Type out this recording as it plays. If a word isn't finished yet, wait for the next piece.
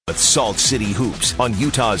With Salt City Hoops on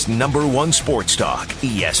Utah's #1 sports talk,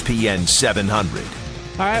 ESPN 700.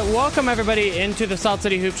 All right, welcome everybody into the Salt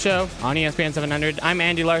City Hoops Show on ESPN 700. I'm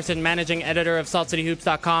Andy Larson, managing editor of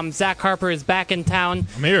SaltCityHoops.com. Zach Harper is back in town.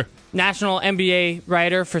 I'm here. National NBA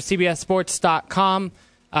writer for CBSSports.com.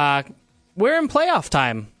 We're in playoff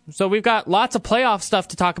time, so we've got lots of playoff stuff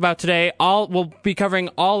to talk about today. We'll be covering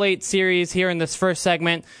all 8 series here in this first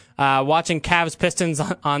segment. Watching Cavs Pistons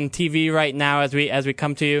on TV right now as we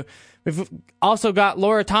come to you. We've also got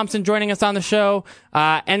Laura Thompson joining us on the show,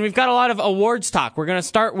 and we've got a lot of awards talk. We're going to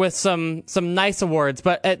start with some nice awards,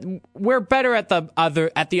 but we're better at the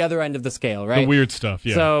other end of the scale, right? The weird stuff,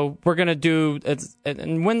 yeah. So we're going to do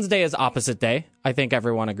and Wednesday is opposite day. I think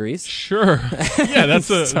everyone agrees. Sure, yeah,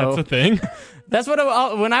 that's a thing. That's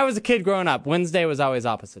what when I was a kid growing up, Wednesday was always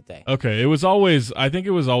opposite day. Okay, I think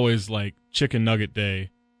it was always like chicken nugget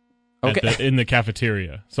day. Okay. In the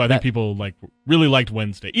cafeteria. So I think people really liked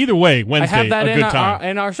Wednesday. Either way, Wednesday, I have that a good time.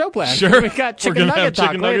 in our show plan. Sure. We got chicken nugget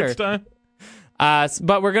talk later. Time.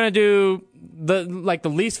 But we're going to do the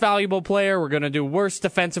least valuable player. We're going to do worst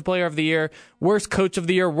defensive player of the year, worst coach of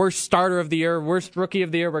the year, worst starter of the year, worst rookie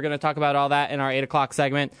of the year. We're going to talk about all that in our 8 o'clock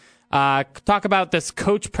segment. Talk about this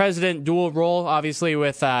coach-president dual role, obviously,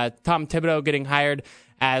 with Tom Thibodeau getting hired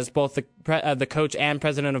as both the coach and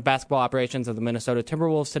president of basketball operations of the Minnesota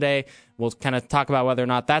Timberwolves today. We'll kind of talk about whether or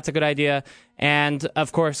not that's a good idea. And,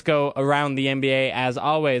 of course, go around the NBA, as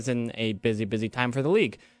always, in a busy, busy time for the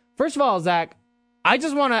league. First of all, Zach, I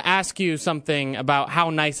just want to ask you something about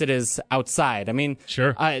how nice it is outside. I mean,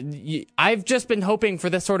 sure. I've just been hoping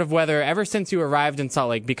for this sort of weather ever since you arrived in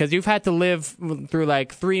Salt Lake, because you've had to live through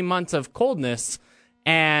 3 months of coldness.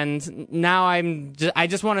 And now I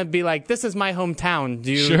just want to be like, this is my hometown.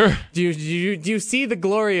 Do you see the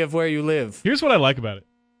glory of where you live? Here's what I like about it,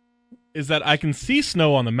 is that I can see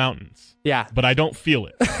snow on the mountains. Yeah. But I don't feel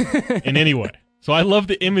it in any way. So I love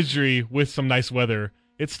the imagery with some nice weather.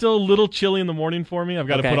 It's still a little chilly in the morning for me. I've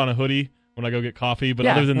got to put on a hoodie when I go get coffee. But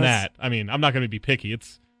other than that, I mean, I'm not going to be picky.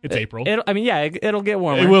 It's April. It'll get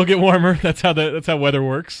warmer. It will get warmer. That's how weather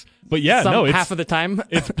works. But yeah, it's half of the time.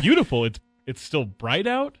 It's beautiful. It's still bright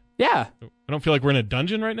out. Yeah. I don't feel like we're in a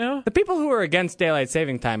dungeon right now. The people who are against daylight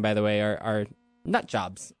saving time, by the way, are nut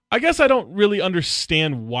jobs. I guess I don't really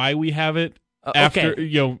understand why we have it after,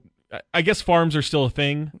 I guess farms are still a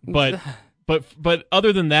thing, but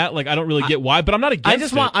other than that, I don't really get why, but I'm not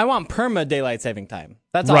against it. I want perma daylight saving time.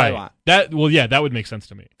 That's all I want. That would make sense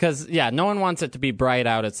to me. Because, no one wants it to be bright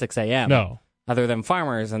out at 6 a.m. No. Other than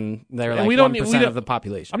farmers, and they're 1% of the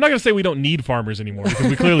population. I'm not going to say we don't need farmers anymore, because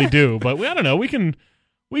we clearly do, but I don't know. We can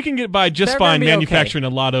get by just fine manufacturing a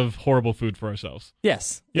lot of horrible food for ourselves.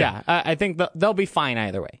 Yes. Yeah. I think they'll be fine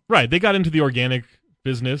either way. Right. They got into the organic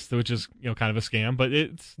business, which is kind of a scam, but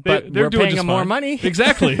they're doing paying them more money.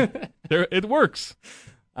 Exactly. It works.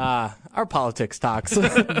 Our politics talks.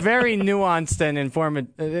 Very nuanced and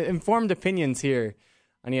informed opinions here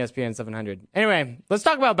on ESPN 700. Anyway, let's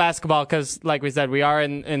talk about basketball, because, like we said, we are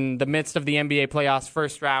in the midst of the NBA playoffs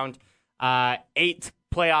first round. 8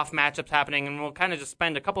 playoff matchups happening, and we'll kind of just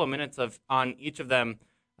spend a couple of minutes on each of them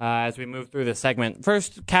as we move through this segment.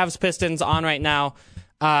 First, Cavs Pistons on right now.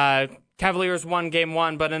 Cavaliers won game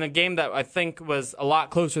 1, but in a game that I think was a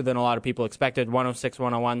lot closer than a lot of people expected,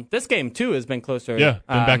 106-101. This game, too, has been closer been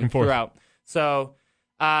back and forth throughout. So,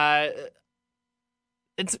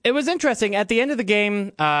 it was interesting. At the end of the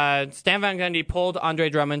game, Stan Van Gundy pulled Andre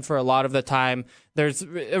Drummond for a lot of the time. There's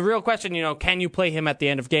a real question, can you play him at the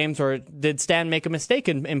end of games, or did Stan make a mistake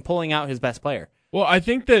in pulling out his best player? Well, I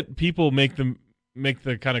think that people make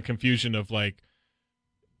the kind of confusion of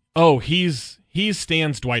he's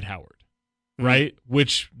Stan's Dwight Howard, right?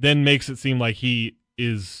 Which then makes it seem like he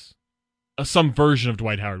is some version of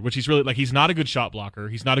Dwight Howard, which he's really he's not a good shot blocker.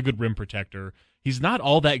 He's not a good rim protector. He's not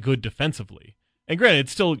all that good defensively. And granted,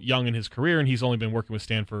 it's still young in his career, and he's only been working with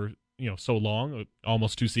Stan for so long,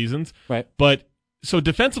 almost 2 seasons. Right. But so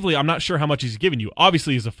defensively, I'm not sure how much he's giving you.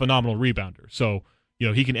 Obviously, he's a phenomenal rebounder, so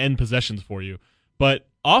he can end possessions for you. But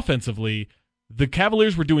offensively, the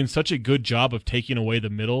Cavaliers were doing such a good job of taking away the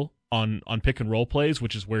middle on pick and roll plays,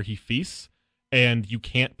 which is where he feasts, and you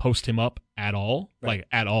can't post him up at all,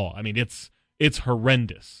 at all. I mean, it's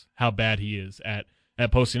horrendous how bad he is at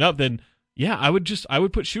posting up. Then. Yeah, I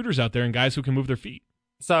would put shooters out there and guys who can move their feet.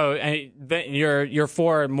 So you're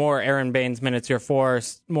for more Aaron Baines minutes. You're for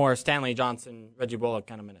more Stanley Johnson, Reggie Bullock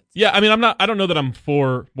kind of minutes. Yeah, I mean, I don't know that I'm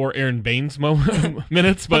for more Aaron Baines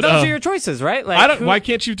minutes, but those are your choices, right? Why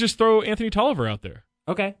can't you just throw Anthony Tolliver out there?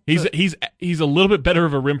 Okay, he's a little bit better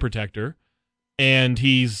of a rim protector, and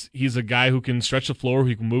he's a guy who can stretch the floor,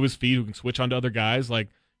 who can move his feet, who can switch onto other guys.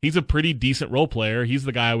 He's a pretty decent role player. He's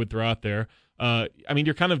the guy I would throw out there. I mean,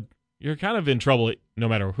 you're kind of in trouble no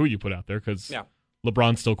matter who you put out there because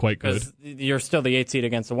LeBron's still quite good. You're still the 8 seed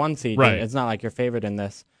against the 1 seed. Right. It's not like you're favored in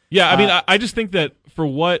this. Yeah, I mean, I just think that for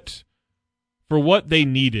what they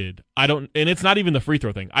needed, and it's not even the free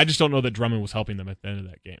throw thing. I just don't know that Drummond was helping them at the end of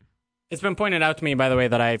that game. It's been pointed out to me, by the way,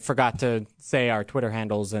 that I forgot to say our Twitter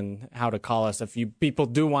handles and how to call us. If you people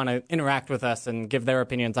do want to interact with us and give their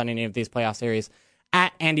opinions on any of these playoff series,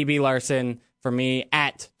 at Andy B. Larson for me,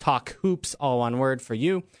 at Talk Hoops, all one word for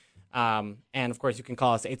you. And, of course, you can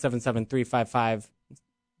call us 877-355-0700.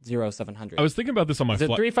 I was thinking about this on my flight.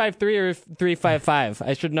 Is it 353 or 355?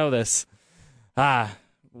 I should know this.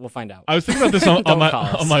 We'll find out. I was thinking about this on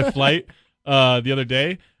my flight the other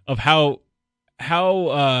day of how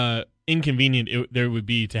inconvenient there would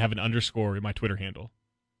be to have an underscore in my Twitter handle.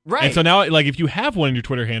 Right. And so now, like, if you have one in your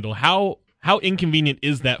Twitter handle, how inconvenient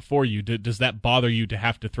is that for you? Does that bother you to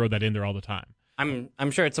have to throw that in there all the time? I'm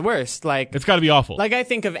sure it's the worst. Like, it's got to be awful. Like, I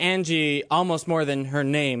think of Angie almost more than her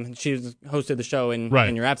name. She's hosted the show in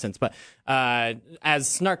your absence, but as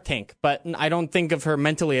Snark Tank. But I don't think of her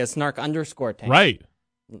mentally as Snark _ Tank. Right.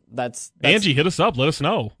 That's Angie, hit us up. Let us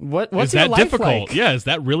know. What's is your that life difficult? like? Yeah, is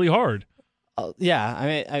that really hard? Yeah, I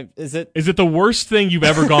mean, is it the worst thing you've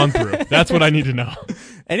ever gone through? That's what I need to know.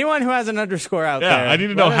 Anyone who has an underscore out there, I need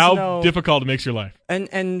to know how difficult it makes your life.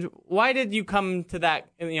 And why did you come to that?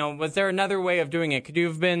 Was there another way of doing it? Could you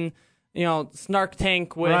have been, Snark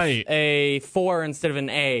Tank with a 4 instead of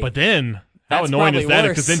an A? But then, how annoying is that?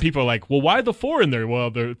 Because then people are like, well, why the 4 in there?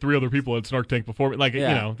 Well, there are 3 other people at Snark Tank before me. Like,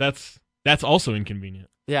 that's also inconvenient.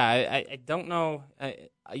 Yeah, I don't know.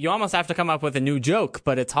 You almost have to come up with a new joke,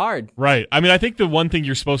 but it's hard. Right. I mean, I think the one thing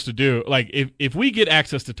you're supposed to do, like, if we get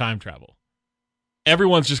access to time travel,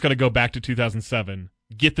 everyone's just going to go back to 2007,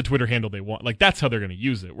 get the Twitter handle they want. Like, that's how they're going to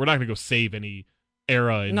use it. We're not going to go save any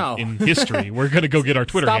era in history. We're going to go get our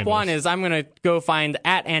Twitter handles. Stop one is I'm going to go find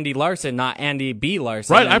at Andy Larson, not Andy B.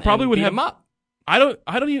 Larson. Right. I probably would have him up.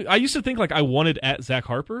 I used to think, like, I wanted at Zach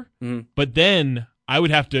Harper, but then I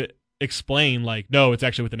would have to explain, like, no, it's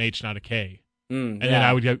actually with an H, not a K. And then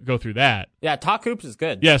I would go through that. Yeah, Talk Hoops is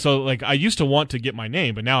good. Yeah, so, like, I used to want to get my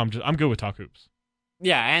name, but now I'm good with Talk Hoops.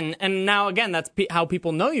 Yeah, and now, again, that's how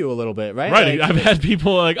people know you a little bit, right? Right. Like, I've had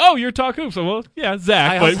people like, oh, you're Talk Hoops. So, well, yeah,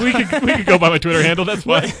 Zach, but we could go by my Twitter handle. That's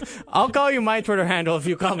fine. I'll call you my Twitter handle if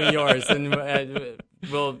you call me yours, and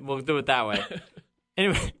we'll do it that way.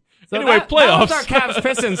 Anyway, playoffs. That was our Cavs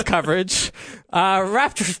Pistons coverage.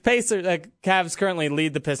 Raptors Pacers. Cavs currently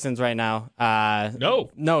lead the Pistons right now.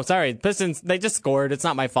 No, sorry, Pistons. They just scored. It's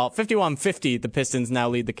not my fault. 51-50. The Pistons now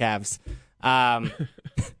lead the Cavs.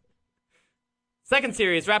 Second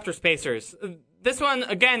series, Raptors Pacers. This one,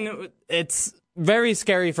 again, it's very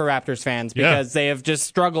scary for Raptors fans because they have just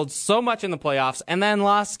struggled so much in the playoffs and then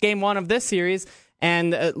lost game 1 of this series.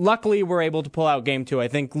 And luckily, we're able to pull out game 2. I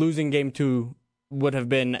think losing game 2 would have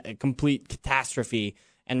been a complete catastrophe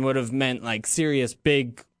and would have meant like serious,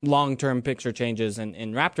 big, long-term picture changes in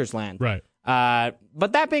Raptors land. Right.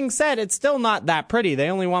 But that being said, it's still not that pretty. They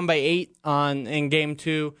only won by 8 in game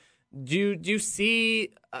 2. Do you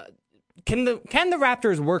see? Can the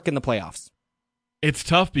Raptors work in the playoffs? It's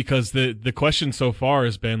tough because the question so far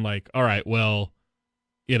has been like, all right, well,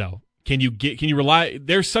 can you rely?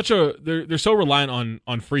 They're so reliant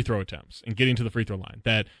on free throw attempts and getting to the free throw line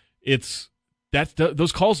that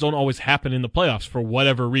those calls don't always happen in the playoffs for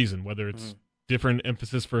whatever reason, whether it's different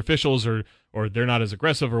emphasis for officials or they're not as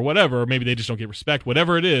aggressive or whatever, or maybe they just don't get respect,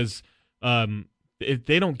 whatever it is. If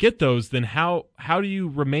they don't get those, then how do you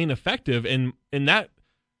remain effective? And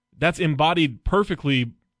that's embodied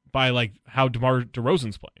perfectly by like how DeMar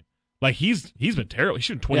DeRozan's playing. Like he's been terrible. He's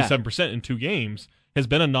shooting 27% in 2 games. Has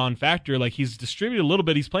been a non-factor. Like he's distributed a little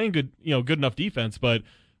bit. He's playing good enough defense, but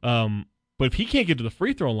if he can't get to the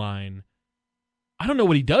free throw line, I don't know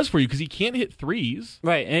what he does for you because he can't hit threes.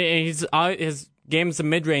 Right. And his game's a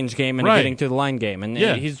mid-range game and a getting to the line game. And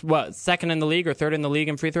he's, second in the league or third in the league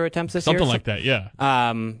in free throw attempts this year? Something like that, yeah.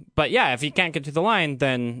 But yeah, if he can't get to the line,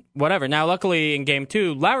 then whatever. Now, luckily in game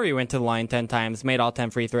 2, Lowry went to the line 10 times, made all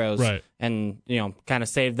 10 free throws. Right. And, kind of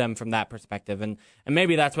saved them from that perspective. And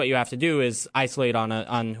maybe that's what you have to do is isolate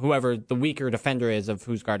on whoever the weaker defender is of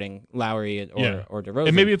who's guarding Lowry or DeRozan.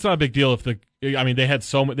 And maybe it's not a big deal if they had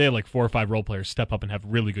like 4 or 5 role players step up and have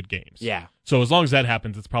really good games. Yeah. So as long as that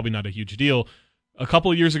happens, it's probably not a huge deal. A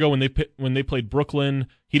couple of years ago when they played Brooklyn,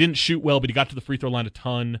 he didn't shoot well, but he got to the free throw line a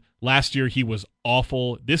ton. Last year he was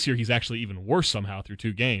awful. This year he's actually even worse somehow through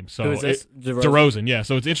 2 games. So who is this? DeRozan, yeah.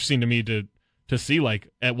 So it's interesting to me to see like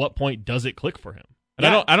at what point does it click for him. And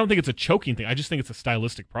I don't think it's a choking thing. I just think it's a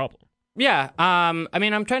stylistic problem. Yeah. I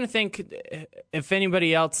mean, I'm trying to think if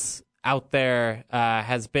anybody else out there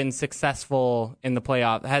has been successful in the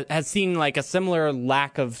playoff, has seen like a similar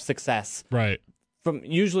lack of success. Right. From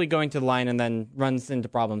usually going to the line and then runs into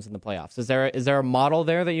problems in the playoffs. Is there a model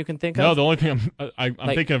there that you can think of? No, the only thing I'm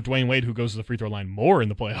thinking of Dwayne Wade, who goes to the free throw line more in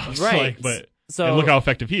the playoffs. Right. And look how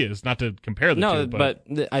effective he is. Not to compare the two. But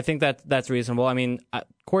I think that's reasonable. I mean,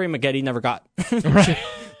 Corey Maggette never got to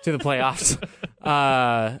the playoffs.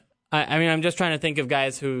 I mean, I'm just trying to think of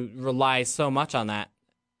guys who rely so much on that.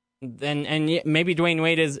 And maybe Dwayne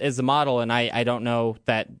Wade is the model, and I don't know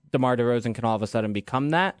that DeMar DeRozan can all of a sudden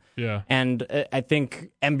become that. Yeah. And I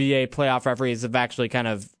think NBA playoff referees have actually kind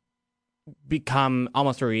of become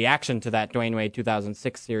almost a reaction to that Dwayne Wade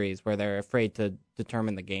 2006 series where they're afraid to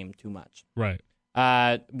determine the game too much. Right.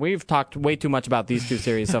 We've talked way too much about these two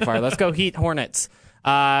series so far. Let's go Heat Hornets.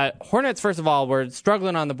 Hornets, first of all, were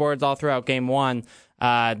struggling on the boards all throughout game one.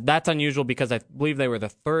 That's unusual because I believe they were the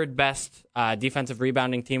third best defensive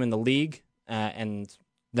rebounding team in the league, and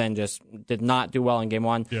then just did not do well in game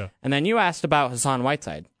one. Yeah. And then you asked about Hassan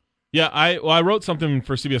Whiteside. Yeah, I wrote something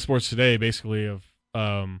for CBS Sports today, basically of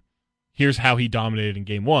here's how he dominated in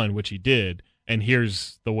game one, which he did, and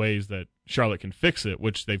here's the ways that Charlotte can fix it,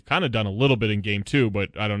 which they've kind of done a little bit in game two, but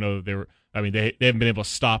I don't know they haven't been able to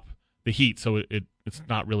stop the Heat, so it's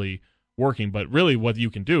not really working. But really what you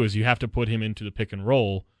can do is you have to put him into the pick and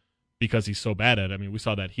roll because he's so bad at it. I mean, we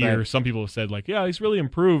saw that here. Right. Some people have said, like, yeah, he's really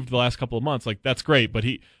improved the last couple of months. Like, that's great. But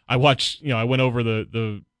I went over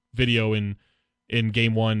the video in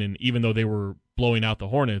game one, and even though they were blowing out the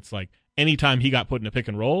Hornets, like, anytime he got put in a pick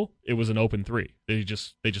and roll, it was an open three. They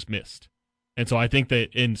just missed. And so I think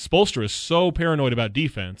that Spoelstra is so paranoid about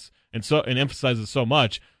defense and emphasizes so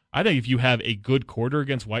much. I think if you have a good quarter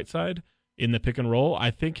against Whiteside in the pick and roll,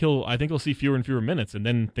 I think he'll see fewer and fewer minutes, and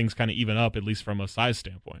then things kind of even up, at least from a size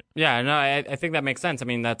standpoint. Yeah, no, I think that makes sense. I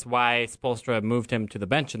mean, that's why Spoelstra moved him to the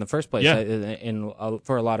bench in the first place,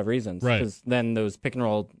 for a lot of reasons. Right. Because then those pick and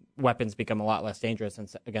roll weapons become a lot less dangerous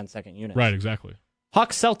against second units. Right, exactly.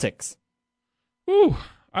 Hawks Celtics. Ooh,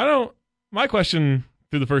 my question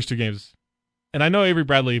through the first two games, and I know Avery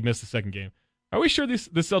Bradley missed the second game. Are we sure this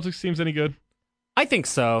Celtics team's any good? I think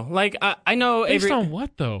so. Like, I know Based Avery. on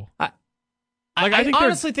what, though? I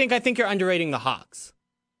honestly think you're underrating the Hawks.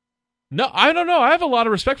 No, I don't know. I have a lot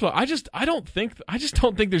of respect for them. I just don't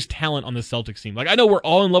think there's talent on the Celtics team. Like, I know we're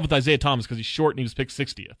all in love with Isaiah Thomas because he's short and he was picked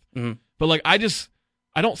 60th. Mm-hmm. But like, I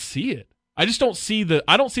don't see it. I don't see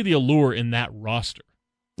the allure in that roster.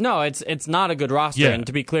 No, it's not a good roster, and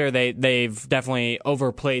to be clear, they've definitely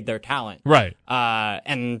overplayed their talent. Right.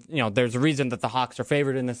 And there's a reason that the Hawks are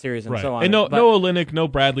favored in this series and so on. And no Olynyk, no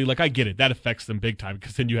Bradley. Like, I get it. That affects them big time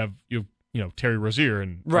because then you have Terry Rozier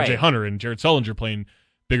and RJ Hunter and Jared Sullinger playing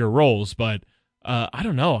bigger roles. But I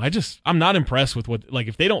don't know. I'm not impressed with what, like,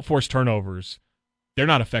 if they don't force turnovers, they're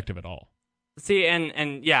not effective at all. See,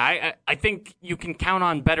 and yeah, I think you can count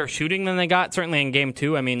on better shooting than they got, certainly in game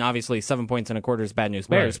two. I mean, obviously 7 points in a quarter is bad news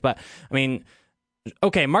bears, but I mean,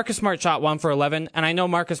 okay, Marcus Smart shot 1 for 11, and I know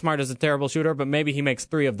Marcus Smart is a terrible shooter, but maybe he makes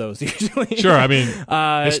 3 of those usually. Sure, I mean,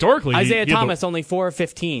 historically, Isaiah Thomas only 4 of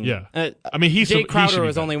 15. Yeah, I mean, Jay Crowder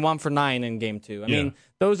was only 1 for 9 in game two. I mean,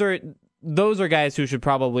 those are guys who should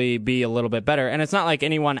probably be a little bit better, and it's not like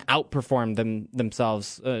anyone outperformed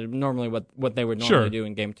themselves normally what they would normally do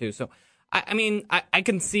in game two. So. I mean, I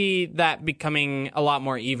can see that becoming a lot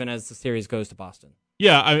more even as the series goes to Boston.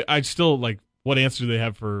 Yeah, I still, like, what answer do they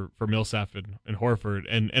have for Millsap and Horford?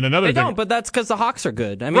 And another thing... They don't, but that's because the Hawks are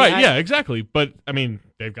good. I mean, yeah, exactly. But, I mean,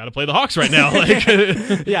 they've got to play the Hawks right now. Like,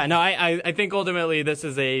 yeah, no, I think ultimately this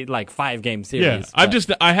is a, 5-game series.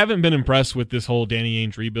 Yeah, I haven't been impressed with this whole Danny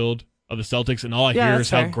Ainge rebuild of the Celtics, and all I hear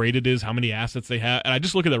is how great it is, how many assets they have. And I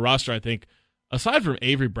just look at the roster, I think, aside from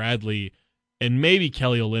Avery Bradley... and maybe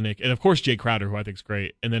Kelly Olynyk, and of course Jay Crowder, who I think is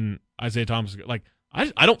great, and then Isaiah Thomas. Like,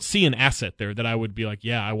 I don't see an asset there that I would be like,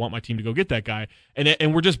 yeah, I want my team to go get that guy.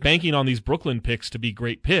 And we're just banking on these Brooklyn picks to be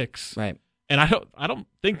great picks, right? And I don't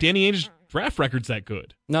think Danny Ainge's draft record's that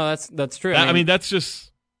good. No, that's true. I mean, that's just.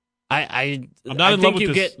 I'm not in love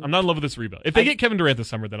with this. I'm not in love with this rebuild. If they get Kevin Durant this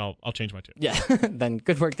summer, then I'll change my tune. Yeah, then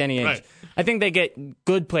good work, Danny Ainge. Right. I think they get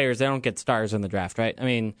good players. They don't get stars in the draft, right? I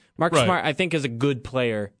mean, Marcus Smart, I think, is a good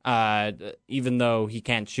player, even though he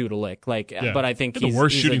can't shoot a lick. But I think he's the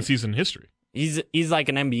worst shooting season in history. He's like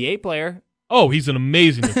an NBA player. Oh, he's an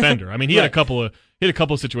amazing defender. I mean, he had a couple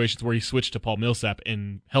of situations where he switched to Paul Millsap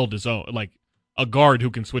and held his own, like a guard who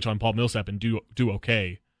can switch on Paul Millsap and do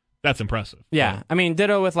okay. That's impressive. Yeah. I mean,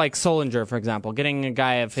 ditto with Solinger, for example. Getting a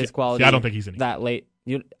guy of his quality I don't think he's that late.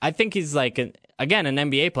 I think he's an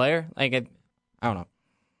NBA player. I don't know.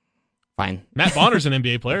 Fine. Matt Bonner's an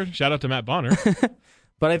NBA player. Shout out to Matt Bonner.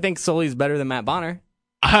 But I think Sully's better than Matt Bonner.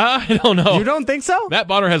 I don't know. You don't think so? Matt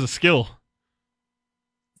Bonner has a skill.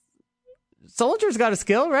 Soldier's got a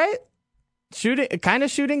skill, right? Shooting, kind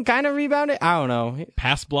of rebounding. I don't know.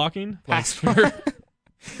 Pass blocking. Let's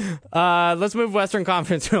move Western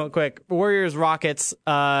Conference real quick. Warriors Rockets.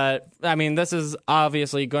 This is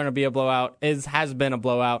obviously going to be a blowout. Has been a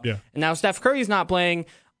blowout. Yeah. And now Steph Curry's not playing.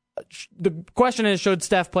 The question is, should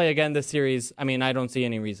Steph play again this series? I mean, I don't see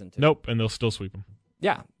any reason to. Nope, and they'll still sweep them.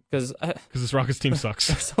 Yeah, because this Rockets team sucks.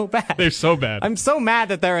 They're so bad. They're so bad. I'm so mad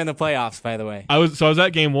that they're in the playoffs. By the way, I was at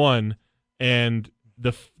game 1, and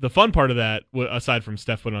the fun part of that, aside from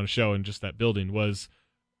Steph putting on a show and just that building, was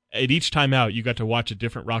at each timeout you got to watch a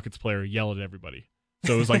different Rockets player yell at everybody.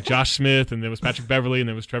 So it was like Josh Smith, and there was Patrick Beverly, and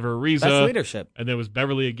there was Trevor Ariza. That's leadership. And there was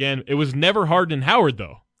Beverly again. It was never Harden and Howard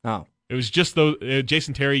though. Oh. It was just those.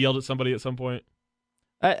 Jason Terry yelled at somebody at some point.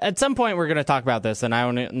 At some point, we're going to talk about this, and I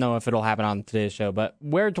don't know if it'll happen on today's show, but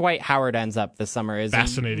where Dwight Howard ends up this summer is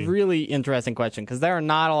fascinating. A really interesting question, because there are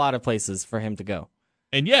not a lot of places for him to go.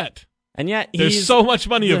 And yet there's so much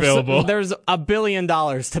money available. There's $1 billion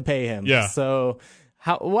to pay him. Yeah. So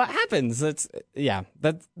what happens? That's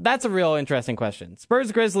a real interesting question.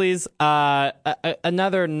 Spurs Grizzlies,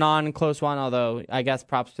 another non-close one, although I guess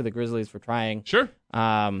props to the Grizzlies for trying. Sure.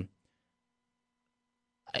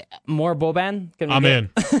 More Boban? I'm in.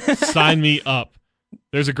 Sign me up.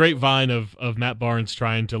 There's a great vine of Matt Barnes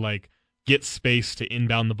trying to get space to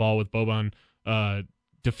inbound the ball with Boban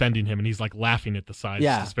defending him, and he's laughing at the size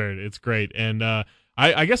disparity. It's great. And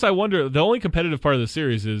I guess I wonder, the only competitive part of the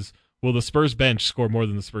series is, will the Spurs bench score more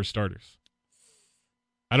than the Spurs starters?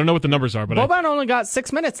 I don't know what the numbers are, but Boban only got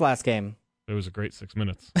 6 minutes last game. It was a great 6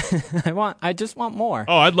 minutes. I just want more.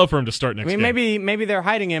 Oh, I'd love for him to start next game. Maybe they're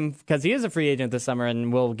hiding him because he is a free agent this summer,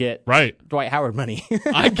 and we'll get Dwight Howard money.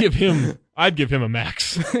 I'd give him a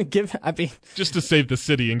max. Just to save the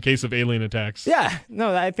city in case of alien attacks. Yeah,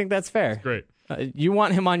 no, I think that's fair. That's great. You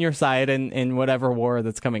want him on your side in whatever war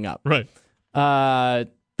that's coming up. Right.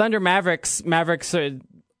 Thunder Mavericks. Mavericks are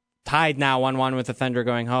tied now 1-1 with the Thunder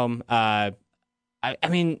going home.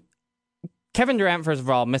 Kevin Durant, first of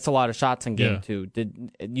all, missed a lot of shots in Game 2.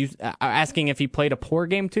 Did you asking if he played a poor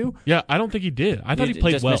Game 2? Yeah, I don't think he did. I thought he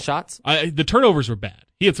played just well. Missed shots? The turnovers were bad.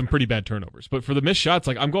 He had some pretty bad turnovers. But for the missed shots,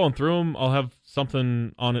 I'm going through them. I'll have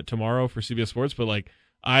something on it tomorrow for CBS Sports. But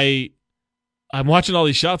I'm watching all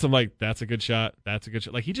these shots. I'm like, that's a good shot. That's a good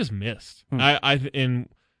shot. He just missed. I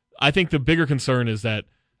think the bigger concern is that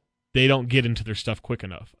they don't get into their stuff quick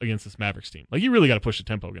enough against this Mavericks team. You really got to push the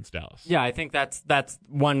tempo against Dallas. Yeah, I think that's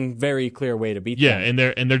one very clear way to beat them.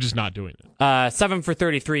 Yeah, and they're just not doing it. 7 for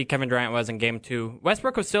 33, Kevin Durant was in Game 2.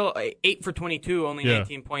 Westbrook was still 8 for 22, only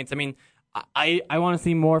 19 points. I mean, I want to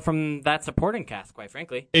see more from that supporting cast, quite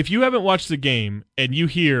frankly. If you haven't watched the game and you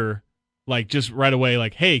hear, just right away,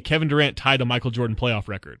 hey, Kevin Durant tied a Michael Jordan playoff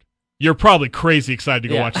record, you're probably crazy excited to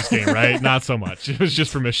go watch this game, right? Not so much. It was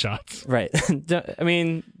just for missed shots. Right. I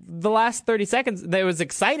mean, the last 30 seconds, it was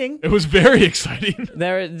exciting. It was very exciting.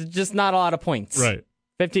 There just not a lot of points. Right.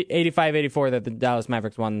 85-84 that the Dallas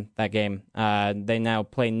Mavericks won that game. They now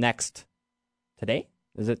play next today.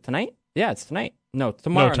 Is it tonight? Yeah, it's tonight. No,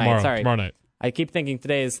 tomorrow night. Sorry. Tomorrow night. I keep thinking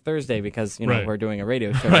today is Thursday because we're doing a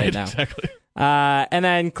radio show right now. Exactly. And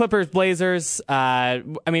then Clippers Blazers.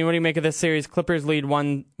 What do you make of this series? Clippers lead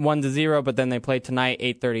 1-0, but then they play tonight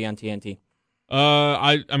 8:30 on TNT.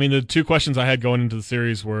 The two questions I had going into the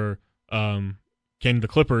series were, can the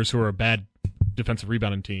Clippers, who are a bad defensive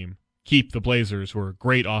rebounding team, keep the Blazers, who are a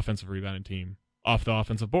great offensive rebounding team, off the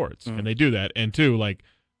offensive boards? And they do that. And two,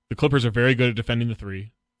 the Clippers are very good at defending the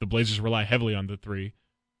three. The Blazers rely heavily on the three.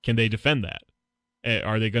 Can they defend that?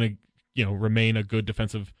 Are they going to, remain a good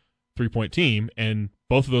defensive three-point team? And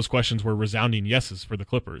both of those questions were resounding yeses for the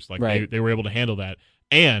Clippers. They were able to handle that.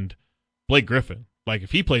 And Blake Griffin,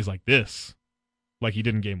 if he plays like this, like he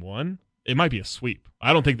did in Game 1, it might be a sweep.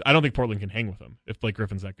 I don't think Portland can hang with him if Blake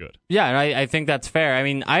Griffin's that good. Yeah, I think that's fair. I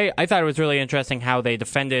mean, I thought it was really interesting how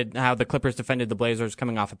the Clippers defended the Blazers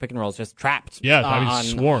coming off of pick and rolls, just trapped.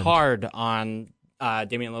 Swarmed hard on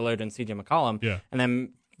Damian Lillard and CJ McCollum. Yeah, and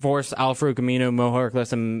then force Al-Farouq Aminu, Mo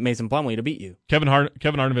Harkless, and Mason Plumlee to beat you. Kevin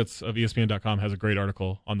Arnovitz of ESPN.com has a great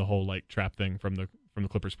article on the whole trap thing from the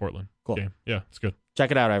Clippers Portland game. Yeah, it's good.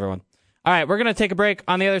 Check it out, everyone. All right, we're going to take a break.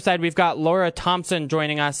 On the other side, we've got Laura Thompson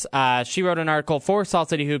joining us. She wrote an article for Salt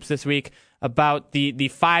City Hoops this week about the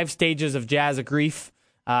 5 stages of Jazz grief.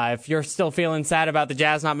 If you're still feeling sad about the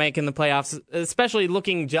Jazz not making the playoffs, especially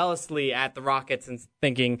looking jealously at the Rockets and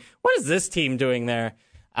thinking, what is this team doing there?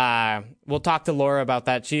 We'll talk to Laura about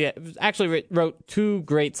that. She actually wrote 2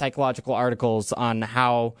 great psychological articles on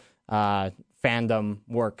how fandom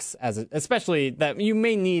works, especially that you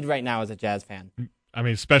may need right now as a Jazz fan. I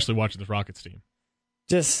mean, especially watching the Rockets team.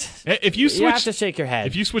 Just if you have to shake your head.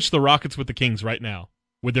 If you switch the Rockets with the Kings right now,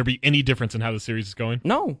 would there be any difference in how the series is going?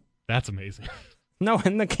 No. That's amazing. No,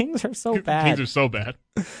 and the Kings are so bad. The Kings are so bad.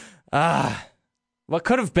 What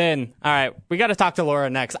could have been? All right, we got to talk to Laura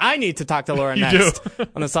next. I need to talk to Laura next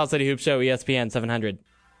on the Salt City Hoop Show, ESPN 700.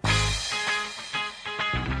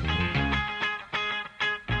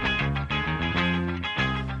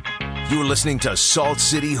 You're listening to Salt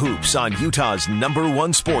City Hoops on Utah's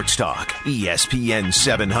 #1 sports talk, ESPN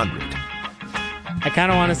 700. I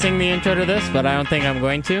kind of want to sing the intro to this, but I don't think I'm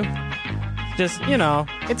going to. Just,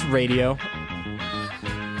 it's radio.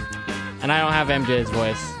 And I don't have MJ's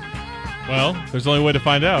voice. Well, there's only a way to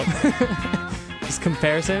find out. Just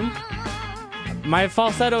comparison. My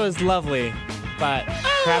falsetto is lovely, but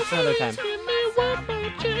perhaps another time.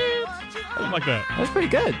 I like that. That was pretty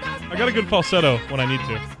good. I got a good falsetto when I need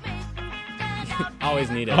to.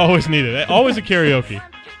 Always need it. Always need it. Always a karaoke.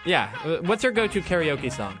 Yeah. What's your go-to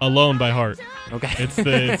karaoke song? Alone by Heart. Okay. It's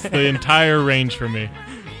the entire range for me.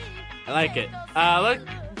 I like it.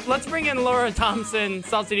 Let's bring in Laura Thompson,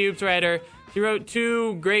 Salt City Hoops writer. She wrote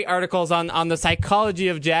 2 great articles on the psychology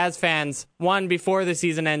of Jazz fans, one before the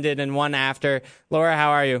season ended and one after. Laura, how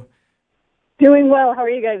are you? Doing well. How are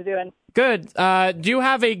you guys doing? Good. Do you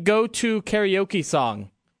have a go-to karaoke song?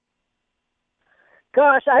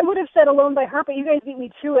 Gosh, I would have said Alone by Heart, but you guys beat me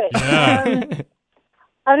to it. Yeah.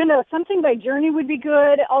 I don't know. Something by Journey would be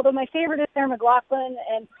good, although my favorite is Sarah McLachlan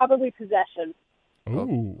and probably Possession.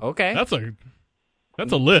 Ooh. Okay. That's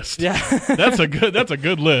a list. Yeah. That's a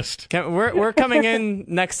good list. We're coming in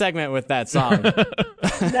next segment with that song.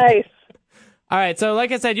 Nice. All right, so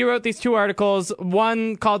like I said, you wrote these 2 articles,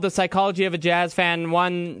 one called The Psychology of a Jazz Fan,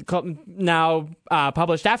 one now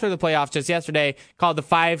published after the playoffs just yesterday, called The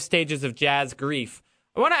 5 Stages of Jazz Grief.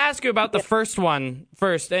 I want to ask you about the first one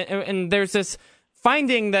first, and there's this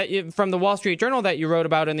finding that from the Wall Street Journal that you wrote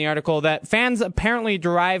about in the article that fans apparently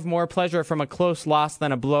derive more pleasure from a close loss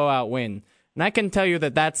than a blowout win. And I can tell you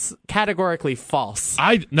that that's categorically false.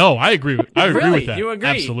 I agree with Really? with that. You agree?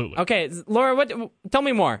 Absolutely. Okay, Laura, tell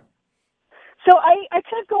me more. So I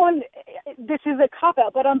kind of go on, this is a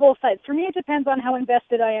cop-out, but on both sides. For me, it depends on how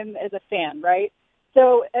invested I am as a fan, right?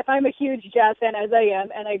 So if I'm a huge Jazz fan, as I am,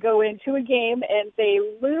 and I go into a game and they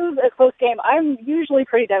lose a close game, I'm usually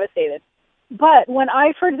pretty devastated. But when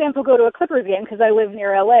I, for example, go to a Clippers game, because I live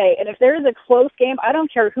near LA, and if there is a close game, I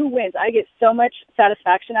don't care who wins. I get so much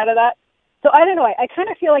satisfaction out of that. So I don't know. I kind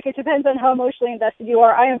of feel like it depends on how emotionally invested you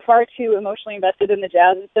are. I am far too emotionally invested in the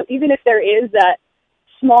Jazz. And so even if there is that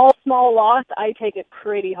small loss, I take it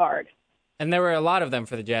pretty hard. And there were a lot of them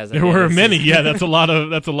for the Jazz. There were many. Yeah, that's a lot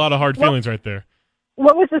of hard feelings right there.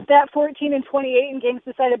 What was the stat? 14 and 28 in games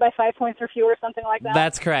decided by 5 points or fewer, something like that?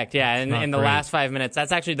 That's correct, yeah. In the great. last 5 minutes.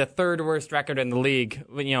 That's actually the 3rd worst record in the league.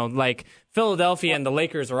 Like Philadelphia and the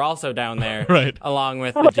Lakers are also down there, right, along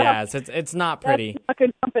with the Jazz. It's not pretty. That's not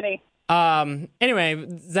good company. Anyway,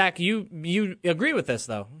 Zach, you agree with this,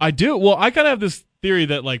 though? I do. Well, I kind of have this theory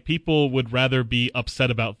that people would rather be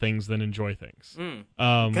upset about things than enjoy things.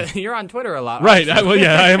 'Cause you're on Twitter a lot, right?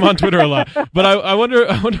 I am on Twitter a lot. But I wonder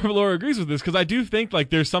if Laura agrees with this, because I do think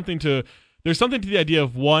there's something to the idea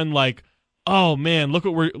of one, oh man, look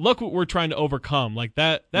what we're trying to overcome.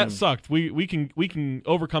 That sucked. We can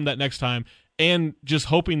overcome that next time, and just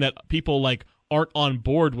hoping that people aren't on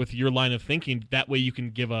board with your line of thinking. That way you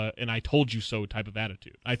can give an I told you so type of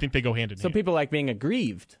attitude. I think they go hand in hand. So people like being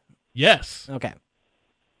aggrieved. Yes. Okay.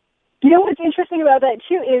 You know what's interesting about that,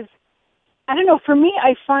 too, is, I don't know, for me,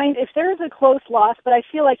 I find if there is a close loss, but I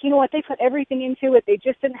feel like, you know what, they put everything into it, they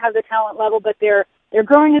just didn't have the talent level, but they're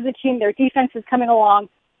growing as a team, their defense is coming along.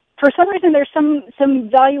 For some reason, there's some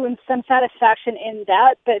value and some satisfaction in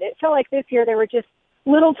that, but it felt like this year there were just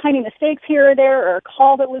little tiny mistakes here or there, or a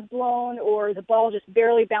call that was blown, or the ball just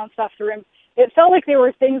barely bounced off the rim. It felt like there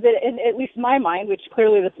were things that, in at least my mind, which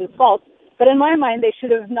clearly this is false, but in my mind, they should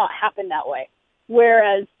have not happened that way.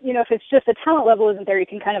 Whereas, if it's just the talent level isn't there, you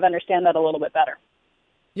can kind of understand that a little bit better.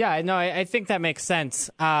 Yeah, no, I think that makes sense.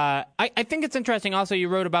 I think it's interesting also you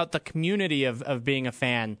wrote about the community of being a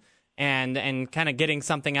fan and kind of getting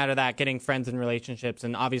something out of that, getting friends and relationships,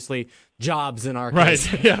 and obviously jobs in our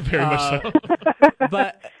case. Right, yeah, very much so.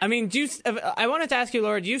 But, I mean, I wanted to ask you,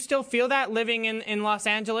 Laura, do you still feel that living in Los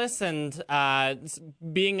Angeles and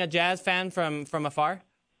being a Jazz fan from afar?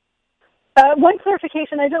 One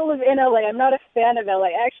clarification, I don't live in LA. I'm not a fan of LA.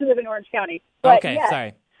 I actually live in Orange County. But okay, yeah,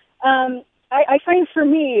 sorry. I find for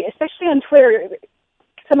me, especially on Twitter,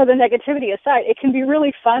 some of the negativity aside, it can be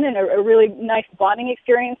really fun and a really nice bonding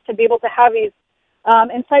experience to be able to have these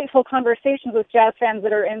insightful conversations with Jazz fans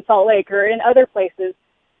that are in Salt Lake or in other places.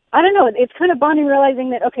 I don't know. It's kind of bonding, realizing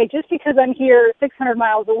that, okay, just because I'm here 600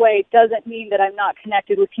 miles away doesn't mean that I'm not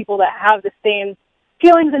connected with people that have the same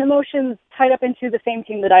feelings and emotions tied up into the same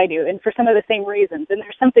team that I do, and for some of the same reasons. And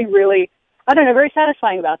there's something really, I don't know, very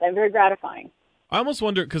satisfying about that, very gratifying. I almost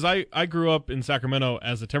wonder, because I grew up in Sacramento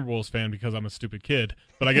as a Timberwolves fan because I'm a stupid kid,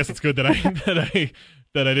 but I guess it's good that I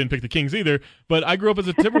didn't pick the Kings either. But I grew up as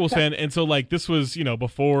a Timberwolves fan, and so like this was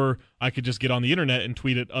before I could just get on the internet and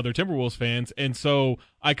tweet at other Timberwolves fans, and so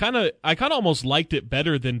I kind of almost liked it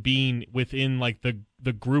better than being within like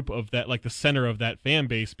the group of that, like the center of that fan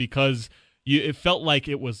base, because it felt like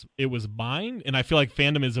it was mine, and I feel like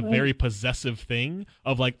fandom is a very possessive thing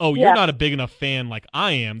of like, oh, you're not a big enough fan like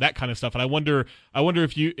I am, that kind of stuff. And I wonder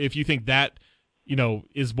if you think that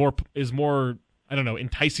is more I don't know,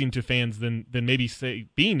 enticing to fans than maybe say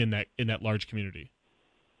being in that large community.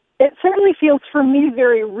 It certainly feels for me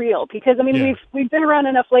very real, because I mean we've been around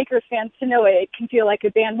enough Lakers fans to know it can feel like a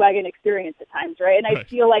bandwagon experience at times, right? And I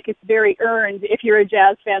feel like it's very earned if you're a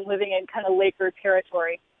Jazz fan living in kind of Laker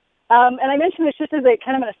territory. And I mentioned this just as a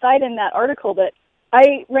kind of an aside in that article, that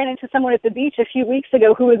I ran into someone at the beach a few weeks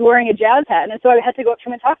ago who was wearing a Jazz hat, and so I had to go up to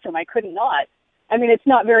him and talk to him. I couldn't not. I mean, it's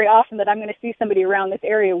not very often that I'm going to see somebody around this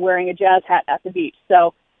area wearing a Jazz hat at the beach.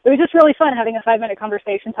 So it was just really fun having a 5-minute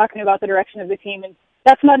conversation talking about the direction of the team, and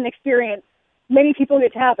that's not an experience many people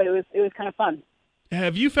get to have, but it was kind of fun.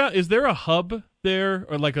 Have you found, is there a hub there,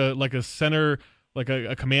 or like a center, like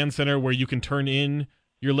a command center where you can turn in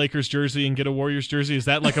your Lakers jersey and get a Warriors jersey? Is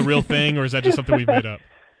that like a real thing, or is that just something we've made up?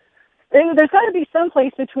 There's got to be some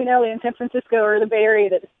place between LA and San Francisco or the Bay Area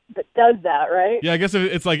that does that, right? Yeah, I guess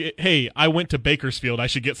it's like, hey, I went to Bakersfield, I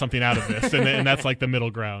should get something out of this, and that's like the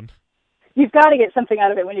middle ground. You've got to get something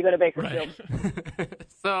out of it when you go to Bakersfield. Right.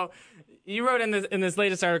 So you wrote in this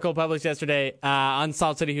latest article published yesterday on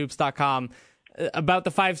saltcityhoops.com about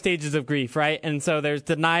the 5 stages of grief, right? And so there's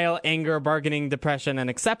denial, anger, bargaining, depression, and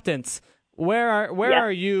acceptance. Where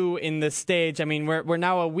are you in this stage? I mean, we're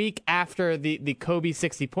now a week after the Kobe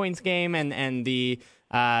 60 points game and the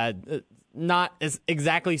not as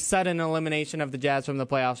exactly sudden elimination of the Jazz from the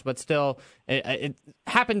playoffs, but still it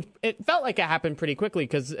happened. It felt like it happened pretty quickly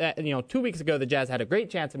because 2 weeks ago the Jazz had a great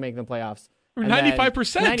chance of making the playoffs. 95%.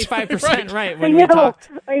 95%, right, when we talked.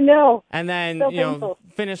 I know. And then, so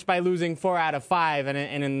finished by losing 4 out of 5,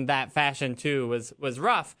 and in that fashion, too, was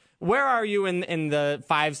rough. Where are you in the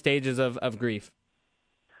 5 stages of grief?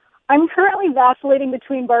 I'm currently vacillating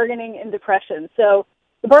between bargaining and depression. So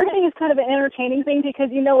the bargaining is kind of an entertaining thing because,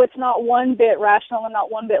 it's not one bit rational and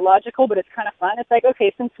not one bit logical, but it's kind of fun. It's like,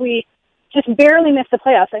 okay, since we just barely missed the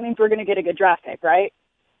playoffs, that means we're going to get a good draft pick, right?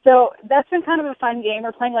 So that's been kind of a fun game,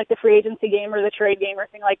 or playing like the free agency game or the trade game or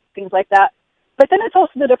things like that. But then it's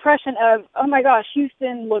also the depression of, oh my gosh,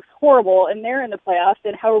 Houston looks horrible and they're in the playoffs,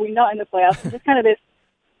 and how are we not in the playoffs? It's just kind of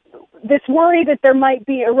this worry that there might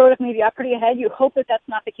be a road of mediocrity ahead. You hope that that's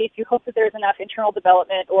not the case. You hope that there's enough internal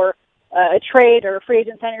development or a trade or a free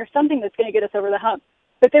agent signing or something that's going to get us over the hump.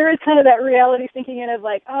 But there is kind of that reality sinking in of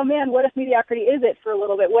like, oh man, what if mediocrity is it for a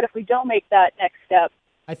little bit? What if we don't make that next step?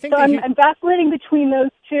 I think so I'm vacillating between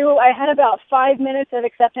those two. I had about 5 minutes of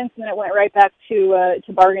acceptance, and then it went right back to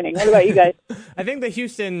bargaining. What about you guys? I think the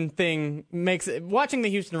Houston thing watching the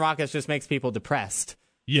Houston Rockets just makes people depressed.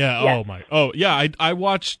 Yeah. Yes. Oh yeah. I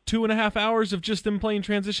watched 2.5 hours of just them playing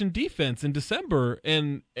transition defense in December,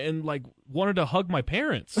 and like wanted to hug my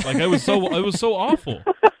parents. Like it was so awful.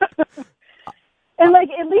 And like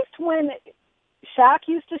at least when Shaq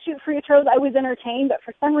used to shoot free throws, I was entertained. But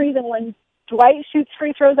for some reason, when Dwight shoots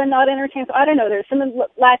free throws, I'm not entertained. So I don't know. There's some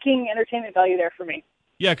lacking entertainment value there for me.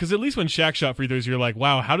 Yeah, because at least when Shaq shot free throws, you're like,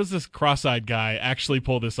 wow, how does this cross-eyed guy actually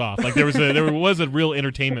pull this off? Like there was a real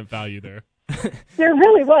entertainment value there. There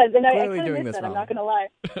really was, and I kind of missed that. Wrong. I'm not going to lie.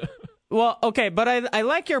 Well, okay, but I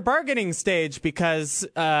like your bargaining stage because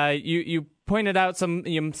you pointed out some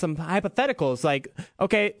hypotheticals like,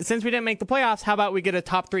 okay, since we didn't make the playoffs, how about we get a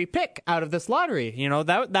top 3 pick out of this lottery?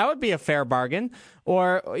 That would be a fair bargain.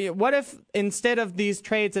 Or what if instead of these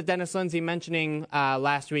trades that Dennis Lindsay mentioning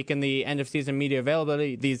last week in the end of season media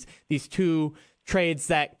availability, these 2 trades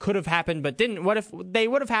that could have happened but didn't, what if they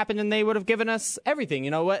would have happened and they would have given us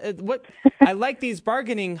everything? What I like these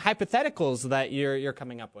bargaining hypotheticals that you're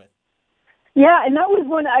coming up with. Yeah, and that was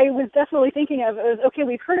one I was definitely thinking of. It was, okay,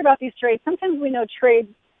 we've heard about these trades. Sometimes we know trades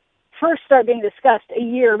first start being discussed a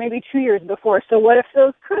year, maybe 2 years before. So what if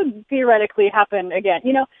those could theoretically happen again?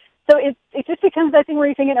 So it just becomes that thing where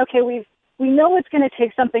you're thinking, okay, we know it's going to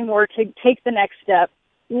take something more to take the next step.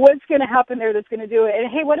 What's going to happen there that's going to do it?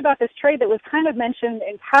 And hey, what about this trade that was kind of mentioned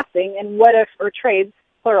in passing? And what if, or trades,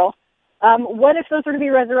 plural, What if those were to be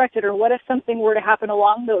resurrected, or what if something were to happen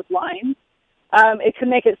along those lines? It could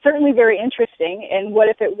make it certainly very interesting. And what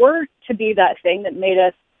if it were to be that thing that made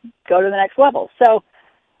us go to the next level? So,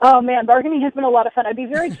 oh man, bargaining has been a lot of fun. I'd be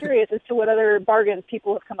very curious as to what other bargains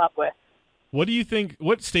people have come up with. What do you think?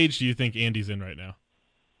 What stage do you think Andy's in right now?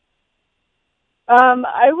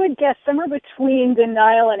 I would guess somewhere between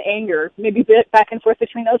denial and anger, maybe a bit back and forth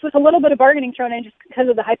between those, with a little bit of bargaining thrown in just because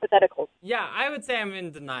of the hypotheticals. Yeah, I would say I'm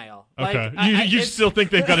in denial. Okay, Like, you still think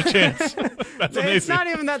they've got a chance? That's amazing. It's not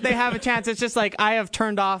even that they have a chance. It's just like I have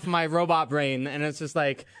turned off my robot brain, and it's just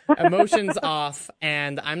like emotions off,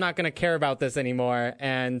 and I'm not going to care about this anymore.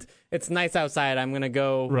 And it's nice outside. I'm going to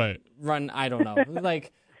go run. I don't know.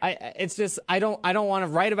 Like. It's just I don't want to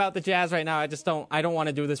write about the Jazz right now. I don't want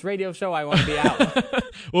to do this radio show. I want to be out.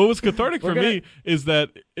 Well, what was cathartic for me is that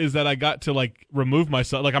I got to like remove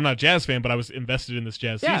myself. Like I'm not a Jazz fan, but I was invested in this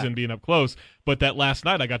Jazz season, being up close. But that last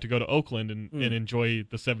night I got to go to Oakland and enjoy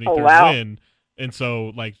the 73rd win. And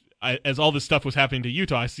so like as all this stuff was happening to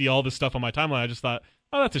Utah, I see all this stuff on my timeline. I just thought,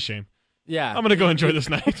 oh, that's a shame. Yeah, I'm gonna go enjoy this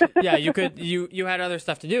night. Yeah, you had other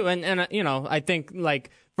stuff to do, and you know, I think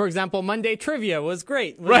like for example, Monday trivia was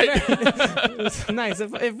great. It was nice.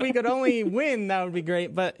 If we could only win, that would be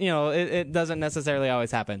great. But you know, it doesn't necessarily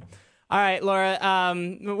always happen. All right, Laura,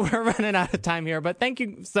 we're running out of time here, but thank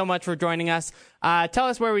you so much for joining us. Tell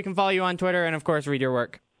us where we can follow you on Twitter, and of course, read your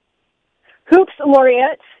work. Hoops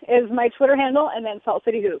Laureate is my Twitter handle, and then Salt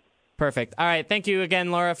City Hoop. Perfect. All right. Thank you again,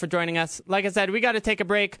 Laura, for joining us. Like I said, we got to take a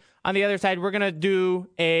break. On the other side, we're going to do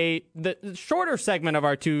the shorter segment of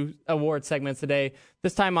our two award segments today.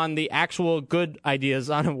 This time on the actual good ideas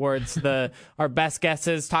on awards, our best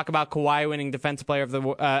guesses, talk about Kawhi winning Defensive Player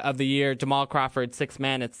of the Year, Jamal Crawford, Sixth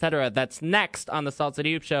Man, etc. That's next on the Salt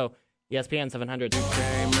City Hoop Show, ESPN 700. You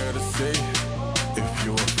came here to see. If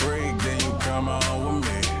you're afraid, then you come on with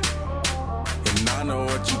me. And I know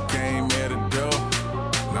what you came here to do.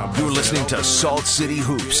 You're listening to Salt City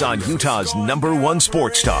Hoops on Utah's #1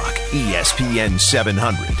 sports talk, ESPN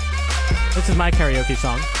 700. This is my karaoke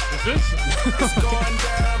song. Is this?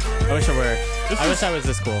 I wish I were. I wish I was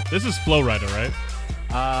this cool. This is Flow Rider, right?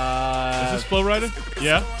 Is this Flow Rider?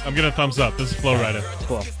 Yeah? I'm getting a thumbs up. This is Flow Rider.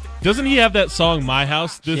 Cool. Doesn't he have that song, My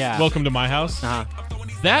House? Welcome to My House? Uh-huh.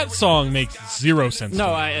 That song makes zero sense. No,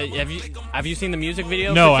 to me. have you seen the music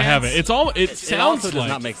video? No, I haven't. It sounds also like does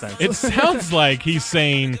not make sense. It sounds like he's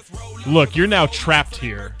saying, "Look, you're now trapped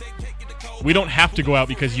here. We don't have to go out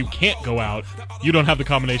because you can't go out. You don't have the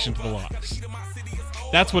combination to the locks."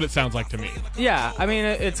 That's what it sounds like to me. Yeah, I mean,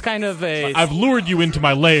 it's kind of a. I've lured you into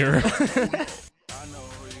my lair.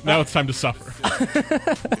 Now it's time to suffer.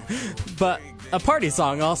 But a party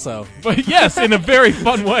song also. But yes, in a very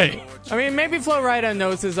fun way. I mean, maybe Flo Rida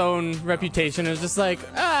knows his own reputation. It's just like,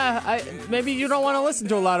 maybe you don't want to listen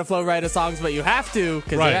to a lot of Flo Rida songs, but you have to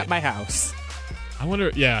because you're at my house. I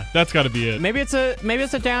wonder. Yeah, that's got to be it. Maybe it's a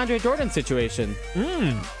DeAndre Jordan situation.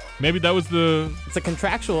 Maybe that was It's a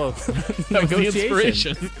contractual that negotiation. was the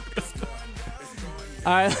inspiration.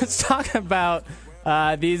 All right, let's talk about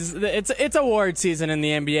these. It's award season in the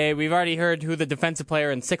NBA. We've already heard who the Defensive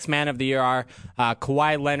Player and Sixth Man of the Year are.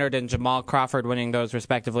 Kawhi Leonard and Jamal Crawford winning those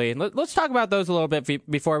respectively. Let's talk about those a little bit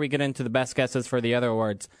before we get into the best guesses for the other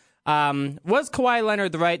awards. Was Kawhi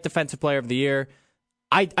Leonard the right Defensive Player of the Year?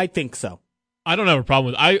 I think so. I don't have a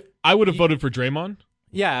problem with it. I would have voted for Draymond.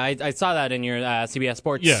 Yeah, I saw that in your CBS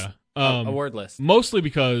Sports award list. Mostly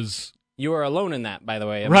because you were alone in that, by the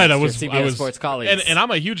way. Right, I was CBS Sports colleagues. And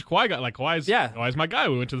I'm a huge Kawhi guy. Like Kawhi's my guy.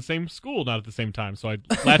 We went to the same school, not at the same time, so I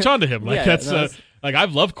latch on to him. Like like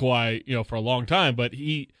I've loved Kawhi, for a long time. But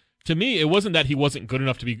to me, it wasn't that he wasn't good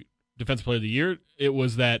enough to be Defensive Player of the Year. It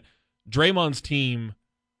was that Draymond's team,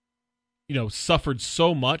 suffered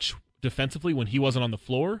so much defensively when he wasn't on the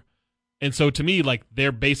floor, and so to me, like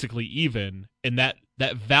they're basically even, and that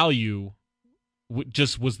value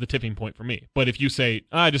just was the tipping point for me. But if you say,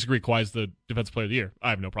 I disagree, Kawhi's the Defensive Player of the Year, I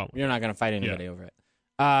have no problem. You're not going to fight anybody over it.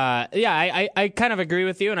 I kind of agree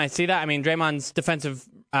with you, and I see that. I mean, Draymond's defensive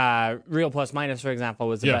real plus minus, for example,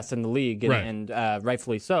 was the best in the league, and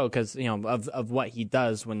rightfully so, because of what he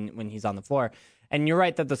does when he's on the floor. And you're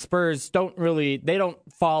right that the Spurs don't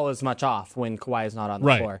fall as much off when Kawhi is not on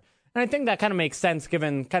the floor. And I think that kind of makes sense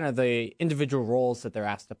given kind of the individual roles that they're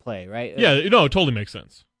asked to play, right? Yeah, it totally makes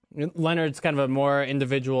sense. Leonard's kind of a more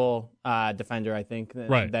individual defender, I think,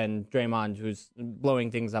 than Draymond, who's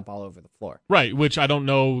blowing things up all over the floor. Right, which I don't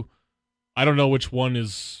know which one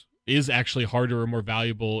is actually harder or more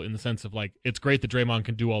valuable in the sense of, like, it's great that Draymond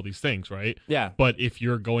can do all these things, right? Yeah. But if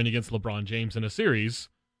you're going against LeBron James in a series,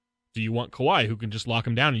 do you want Kawhi, who can just lock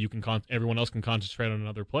him down and you can everyone else can concentrate on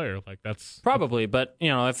another player? Like that's probably, but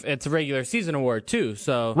if it's a regular season award too,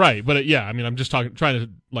 so right. But I'm just trying to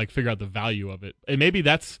like figure out the value of it, and maybe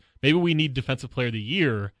we need Defensive Player of the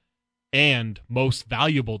Year and Most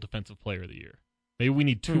Valuable Defensive Player of the Year. Maybe we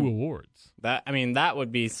need 2 awards. That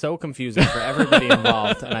would be so confusing for everybody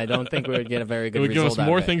involved, and I don't think we would get a very good result. It would give us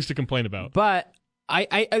more things to complain about. But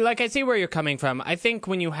I see where you're coming from. I think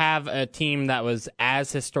when you have a team that was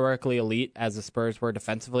as historically elite as the Spurs were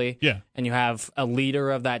defensively, and you have a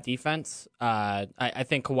leader of that defense, I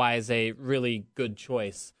think Kawhi is a really good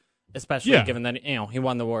choice, especially given that he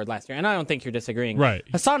won the award last year. And I don't think you're disagreeing. Right.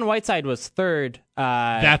 Hassan Whiteside was third.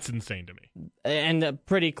 That's insane to me. And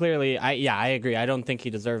pretty clearly, I agree. I don't think he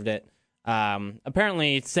deserved it.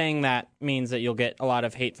 Apparently, saying that means that you'll get a lot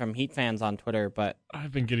of hate from Heat fans on Twitter. But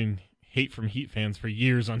I've been getting hate from Heat fans for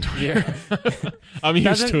years on Twitter. I'm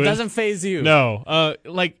used to it. Doesn't faze you. No.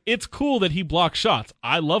 It's cool that he blocks shots.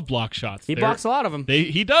 I love block shots. He blocks a lot of them.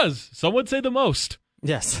 He does. Some would say the most.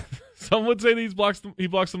 Yes. Some would say that he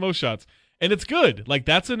blocks the most shots. And it's good. Like,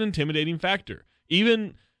 that's an intimidating factor.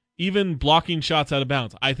 Even blocking shots out of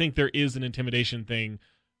bounds. I think there is an intimidation thing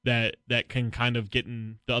that can kind of get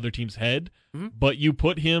in the other team's head. Mm-hmm. But you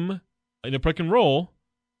put him in a pick and roll,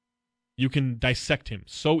 you can dissect him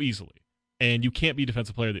so easily. And you can't be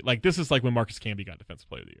Defensive Player of the Year. Like, this is like when Marcus Camby got Defensive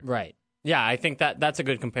Player of the Year. Right. Yeah, I think that's a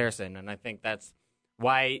good comparison, and I think that's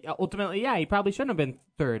why, ultimately, he probably shouldn't have been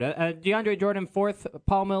third. DeAndre Jordan, fourth.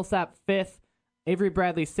 Paul Millsap, fifth. Avery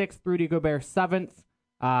Bradley, sixth. Rudy Gobert, seventh.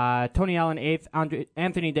 Tony Allen, eighth.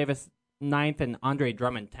 Anthony Davis, ninth. And Andre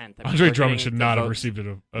Drummond, 10th. Andre Drummond should not have received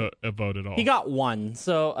a vote at all. He got one,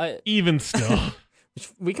 so... Even still.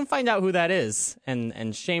 We can find out who that is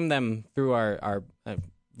and shame them through our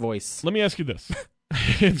voice. Let me ask you this.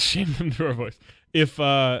 Shame them through our voice.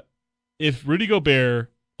 If Rudy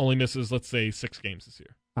Gobert only misses, let's say, 6 games this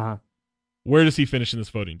year, where does he finish in this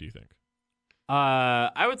voting, do you think?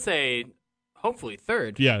 I would say hopefully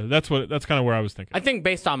third. Yeah, that's kind of where I was thinking. I think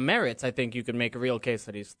based on merits, I think you could make a real case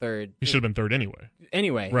that he's third. He should have been third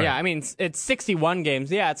anyway. Right. Yeah, I mean, it's 61 games.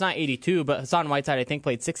 Yeah, it's not 82, but Hassan Whiteside, I think,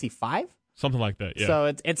 played 65? Something like that, yeah.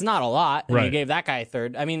 So it's not a lot, and right. You gave that guy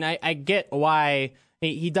third. I mean, I get why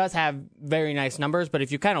he does have very nice numbers, but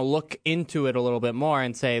if you kind of look into it a little bit more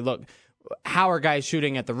and say, look, how are guys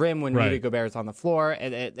shooting at the rim when Rudy Gobert is on the floor?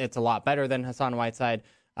 It's a lot better than Hassan Whiteside.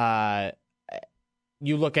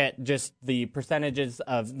 You look at just the percentages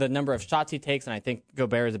of the number of shots he takes, and I think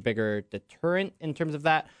Gobert is a bigger deterrent in terms of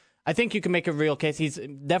that. I think you can make a real case. He's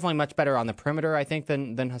definitely much better on the perimeter, I think,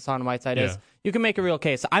 than Hassan Whiteside is. You can make a real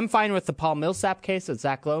case. I'm fine with the Paul Millsap case that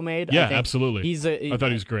Zach Lowe made. Yeah, absolutely. I thought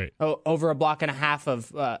he was great. Over a block and a half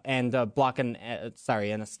and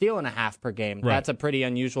a steal and a half per game. Right. That's a pretty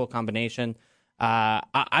unusual combination.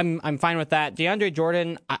 I'm fine with that. DeAndre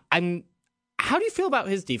Jordan, how do you feel about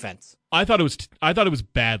his defense? I thought it was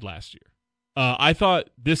bad last year. I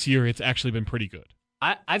thought this year it's actually been pretty good.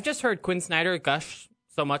 I've just heard Quinn Snyder gush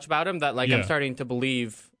so much about him that I'm starting to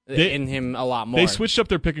believe in him a lot more. They switched up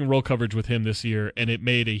their pick and roll coverage with him this year, and it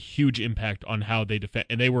made a huge impact on how they defend.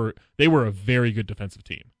 And they were a very good defensive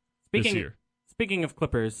team this year. Speaking of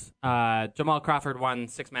Clippers, Jamal Crawford won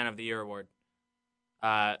Sixth Man of the Year award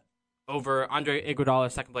over Andre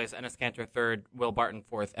Iguodala, second place, Enes Kanter, third, Will Barton,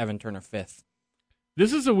 fourth, Evan Turner, fifth.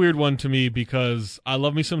 This is a weird one to me because I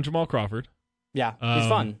love me some Jamal Crawford. Yeah, he's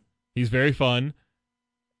fun. He's very fun.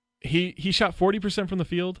 He shot 40% from the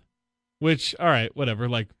field, which, all right, whatever.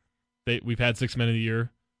 Like, we've had 6 men of the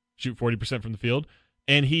year shoot 40% from the field,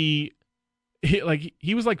 and he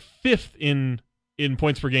was like 5th in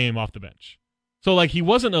points per game off the bench. So like he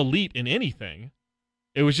wasn't elite in anything.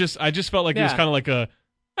 It was just I just felt like it was kind of like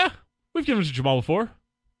we've given it to Jamal before.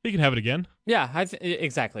 He can have it again. Yeah,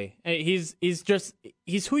 exactly. He's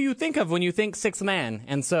who you think of when you think sixth man,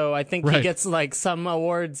 and so I think he gets like some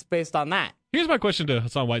awards based on that. Here's my question to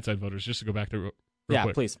Hassan Whiteside voters, just to go back there real quick.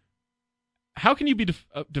 Yeah, please. How can you be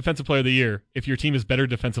Defensive Player of the Year if your team is better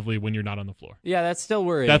defensively when you're not on the floor? Yeah, that's still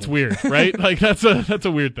worrying. That's weird, right? Like that's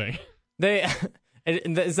a weird thing.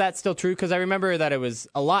 Is that still true? Because I remember that it was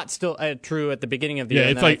a lot still true at the beginning of the year,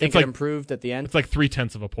 and then I think it improved at the end. It's like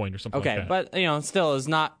 0.3 of a point or something like that. Okay, but still is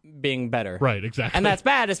not being better. Right, exactly. And that's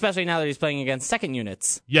bad, especially now that he's playing against second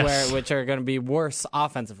units, which are going to be worse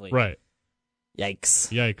offensively. Right. Yikes.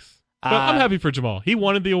 But I'm happy for Jamal. He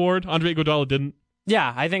wanted the award. Andre Iguodala didn't.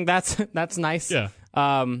 Yeah, I think that's nice. Yeah.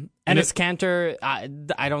 Enes Kanter,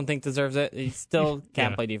 I don't think deserves it. He still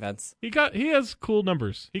can't play defense. He has cool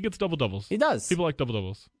numbers. He gets double doubles. He does. People like double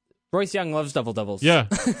doubles. Royce Young loves double doubles. Yeah.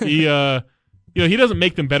 he doesn't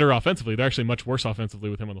make them better offensively. They're actually much worse offensively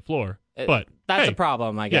with him on the floor. But that's hey, a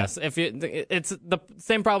problem, I guess. Yeah. It's the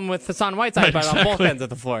same problem with Hassan Whiteside, but on both ends of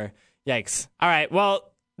the floor. Yikes. All right,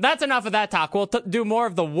 well, that's enough of that talk. We'll do more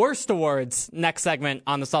of the worst awards next segment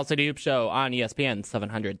on the Salt City Hoop Show on ESPN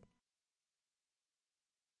 700.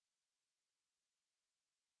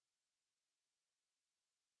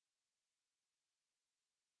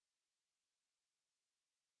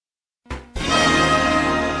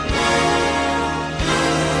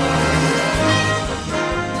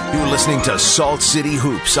 Listening to Salt City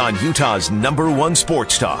Hoops on Utah's #1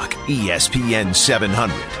 sports talk, ESPN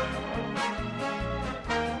 700.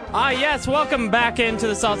 Yes, welcome back into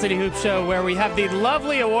the Salt City Hoop Show, where we have the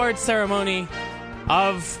lovely awards ceremony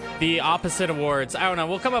of the opposite awards. I don't know,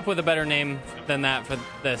 we'll come up with a better name than that for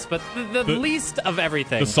this, but the least of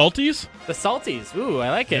everything. The Salties? The Salties. Ooh, I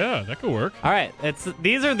like it. Yeah, that could work. All right,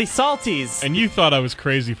 these are the Salties. And you thought I was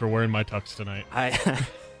crazy for wearing my tux tonight. I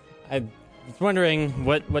was wondering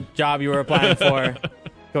what job you were applying for,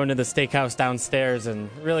 going to the steakhouse downstairs and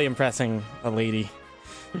really impressing a lady.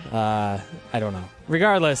 I don't know.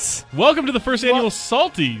 Regardless. Welcome to the first annual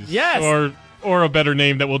Salties. Yes. Or a better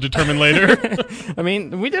name that we'll determine later. I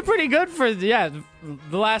mean, we did pretty good for, the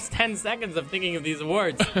last 10 seconds of thinking of these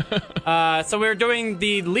awards. So we're doing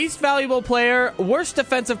the least valuable player, worst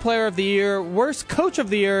defensive player of the year, worst coach of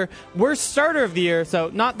the year, worst starter of the year. So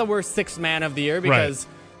not the worst sixth man of the year, because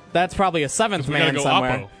that's probably a seventh man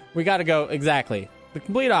somewhere. Oppo. We got to go, exactly. The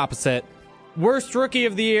complete opposite. Worst rookie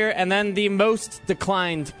of the year, and then the most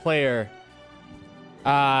declined player.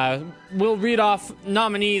 We'll read off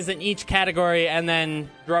nominees in each category, and then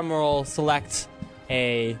drumroll select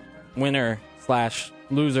a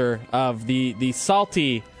winner/loser of the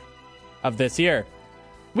Salty of this year.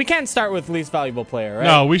 We can't start with least valuable player, right?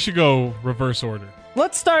 No, we should go reverse order.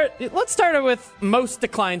 Let's start it with most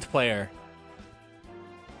declined player.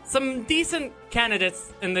 Some decent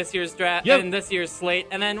candidates in this year's draft, in this year's slate,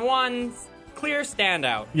 and then one clear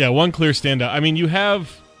standout. Yeah, one clear standout. I mean, you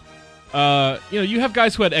have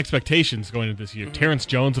guys who had expectations going into this year. Mm-hmm. Terrence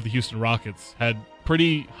Jones of the Houston Rockets had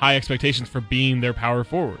pretty high expectations for being their power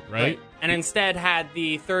forward, right? And instead had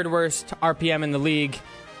the third worst RPM in the league,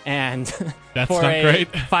 and that's for not a great.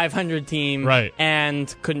 500 team, right?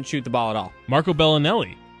 And couldn't shoot the ball at all. Marco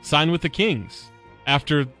Bellinelli signed with the Kings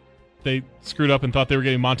after they screwed up and thought they were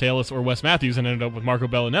getting Monte Ellis or Wes Matthews and ended up with Marco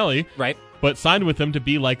Bellinelli. Right. But signed with them to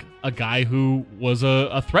be like a guy who was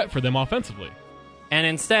a threat for them offensively. And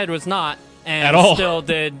instead was not. And at all. Still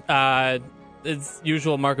did its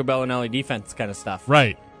usual Marco Bellinelli defense kind of stuff.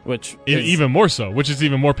 Right. Which is even more so, which is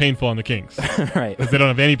even more painful on the Kings. Right. Because they don't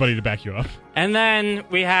have anybody to back you up. And then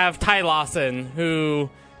we have Ty Lawson, who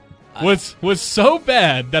was so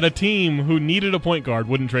bad that a team who needed a point guard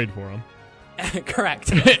wouldn't trade for him.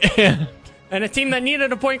 Correct. And a team that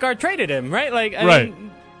needed a point guard traded him, right? Like, I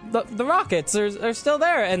mean, the Rockets are still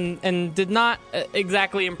there and did not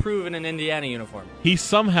exactly improve in an Indiana uniform. He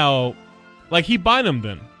somehow, he Bynum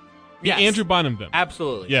them. Yes. Andrew Bynum them.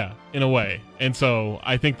 Absolutely. Yeah, in a way. And so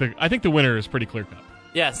I think the winner is pretty clear cut.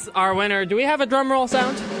 Yes, our winner. Do we have a drum roll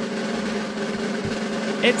sound?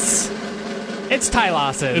 It's Ty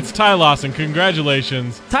Lawson. It's Ty Lawson.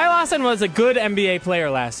 Congratulations. Ty Lawson was a good NBA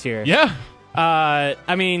player last year. Yeah. I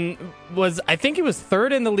think he was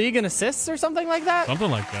third in the league in assists or something like that?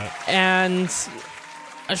 Something like that. And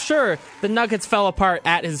sure, the Nuggets fell apart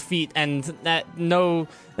at his feet, and that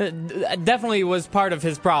definitely was part of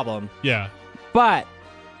his problem. Yeah. But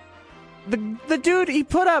the dude, he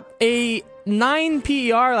put up a 9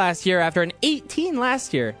 PER last year after an 18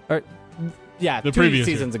 last year. The 2 previous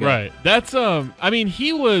seasons year. ago. Right. That's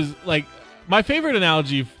he was my favorite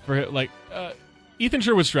analogy for Ethan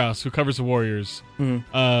Sherwood-Strauss, who covers the Warriors,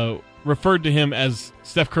 referred to him as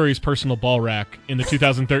Steph Curry's personal ball rack in the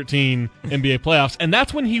 2013 NBA playoffs, and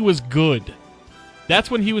that's when he was good.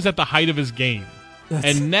 That's when he was at the height of his game.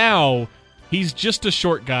 And now he's just a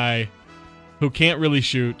short guy who can't really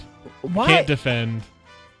shoot, can't defend.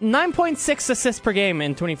 9.6 assists per game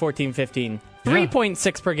in 2014-15.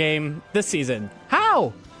 3.6 per game this season.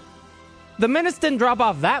 How? The minutes didn't drop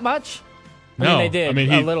off that much. I mean, they did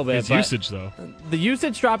a little bit. His usage, though. The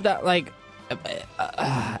usage dropped out.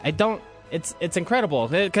 It's incredible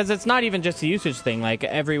because it's not even just a usage thing. Like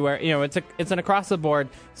everywhere, it's an across the board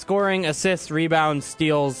scoring, assists, rebounds,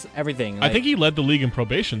 steals, everything. I think he led the league in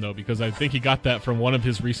probation though, because I think he got that from one of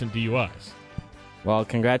his recent DUIs. Well,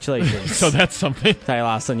 congratulations. So that's something. Ty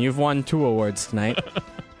Lawson, you've won 2 awards tonight.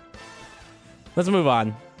 Let's move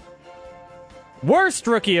on. Worst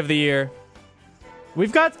rookie of the year.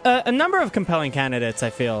 We've got a number of compelling candidates,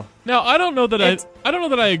 I feel. Now, I don't know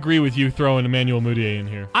that I agree with you throwing Emmanuel Mudiay in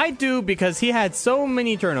here. I do, because he had so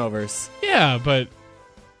many turnovers. Yeah, but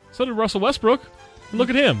so did Russell Westbrook. Look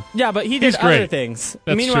at him. Yeah, but he did other things.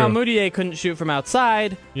 That's Meanwhile, true. Mudiay couldn't shoot from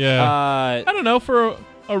outside. Yeah. I don't know, for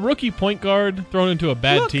a rookie point guard thrown into a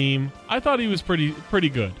bad team, I thought he was pretty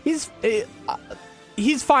good.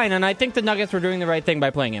 He's fine, and I think the Nuggets were doing the right thing by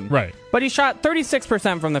playing him. Right. But he shot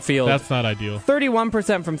 36% from the field. That's not ideal.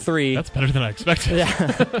 31% from three. That's better than I expected.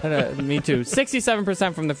 Yeah, me too.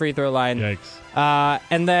 67% from the free throw line. Yikes.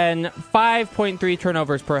 And then 5.3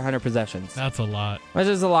 turnovers per 100 possessions. That's a lot. Which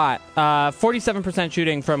is a lot. 47%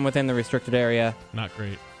 shooting from within the restricted area. Not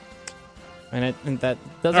great. And that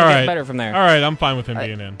doesn't get better from there. All right, I'm fine with him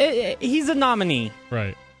being in. He's a nominee.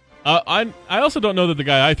 Right. I also don't know that the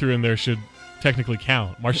guy I threw in there should technically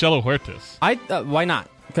count. Marcelo Huertas. Why not?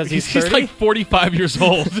 Because he's 30? He's like 45 years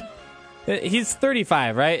old. He's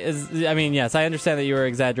 35, right? Yes, I understand that you were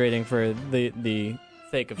exaggerating for the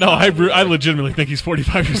sake of... No, I legitimately think he's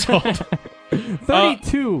 45 years old.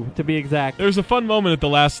 32, to be exact. There was a fun moment at the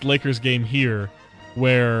last Lakers game here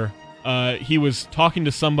where he was talking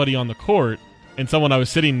to somebody on the court, and someone I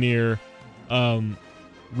was sitting near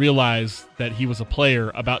realized that he was a player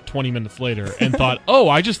about 20 minutes later and thought, oh,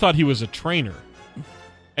 I just thought he was a trainer.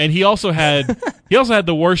 And he also had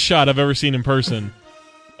the worst shot I've ever seen in person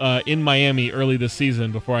in Miami early this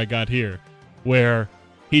season before I got here, where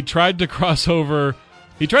he tried to cross over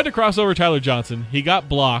Tyler Johnson. He got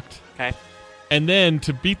blocked. Okay. And then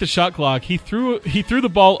to beat the shot clock, he threw the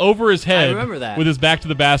ball over his head. I remember that. With his back to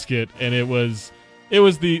the basket, and it was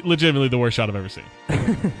legitimately the worst shot I've ever seen.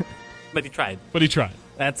 But he tried.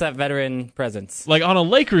 That's that veteran presence. Like on a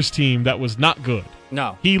Lakers team that was not good.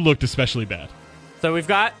 No. He looked especially bad. So we've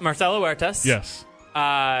got Marcelo Huertas. Yes.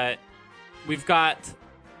 We've got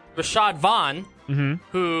Rashad Vaughn,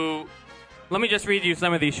 who, let me just read you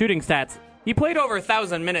some of these shooting stats. He played over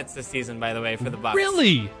 1,000 minutes this season, by the way, for the Bucks.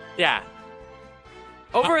 Really? Yeah.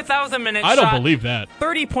 Over 1,000 minutes. I don't believe that.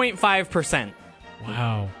 30.5%.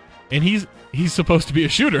 Wow. And he's supposed to be a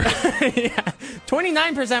shooter. Yeah.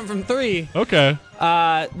 29% from three. Okay.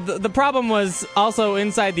 The problem was also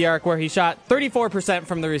inside the arc, where he shot 34%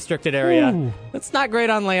 from the restricted area. Ooh. That's not great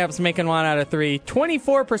on layups, making 1 out of 3.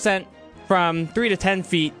 24% from 3 to 10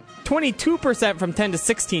 feet. 22% from 10 to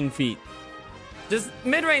 16 feet. Just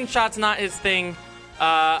mid-range shots not his thing.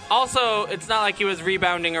 Also, it's not like he was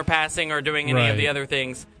rebounding or passing or doing any of the other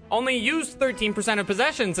things. Only used 13% of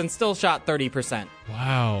possessions and still shot 30%.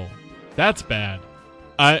 Wow. That's bad.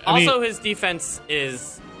 His defense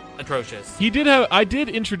is atrocious. I did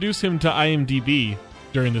introduce him to IMDb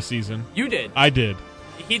during the season. You did? I did.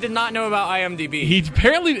 He did not know about IMDb. He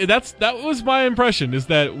apparently that was my impression, is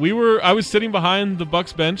that I was sitting behind the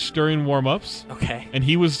Bucks bench during warm-ups. Okay. And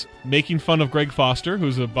he was making fun of Greg Foster,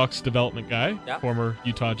 who's a Bucks development guy, former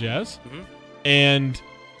Utah Jazz. Mm-hmm. And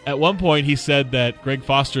at one point he said that Greg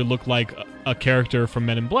Foster looked like a character from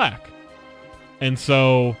Men in Black. And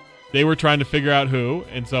so they were trying to figure out who,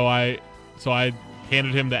 and so I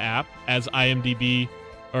handed him the app as IMDb,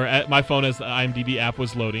 or at my phone as the IMDb app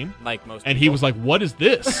was loading. Like most And people. he was like, "What is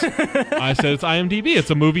this?" I said, "It's IMDb. It's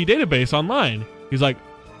a movie database online." He's like,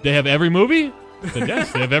 "They have every movie?" I said,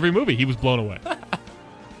 "Yes, they have every movie." He was blown away.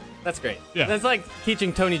 That's great. Yeah. That's like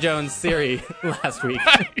teaching Tony Jones Siri last week.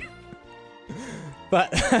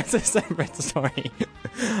 But that's a separate story.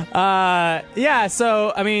 Did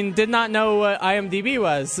not know what IMDb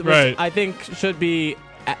was. Which right. I think should be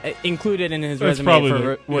included in his That's resume for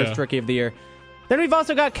probably worst rookie of the year. Then we've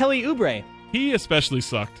also got Kelly Oubre. He especially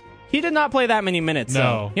sucked. He did not play that many minutes. No.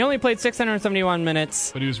 So. He only played 671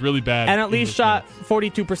 minutes. But he was really bad. And at least shot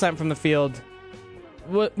 42% from the field.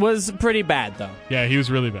 Was pretty bad, though. Yeah, he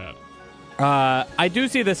was really bad. I do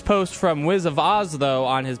see this post from Wiz of Oz, though,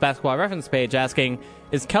 on his basketball reference page asking,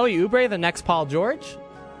 is Kelly Oubre the next Paul George?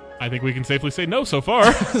 I think we can safely say no so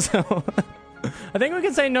far. So, I think we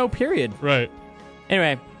can say no, period. Right.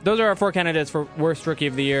 Anyway, those are our 4 candidates for worst rookie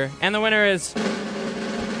of the year. And the winner is...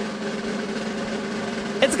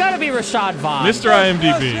 It's got to be Rashad Vaughn. Mr.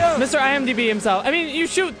 IMDb. Mr. IMDb himself. I mean, you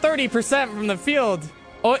shoot 30% from the field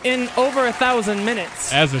in over 1,000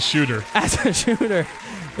 minutes. As a shooter. That's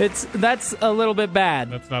a little bit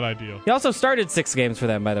bad. That's not ideal. He also started 6 games for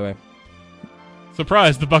them, by the way.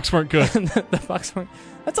 Surprise, the Bucks weren't good. The Bucks weren't.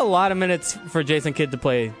 That's a lot of minutes for Jason Kidd to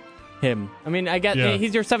play him. I mean, I get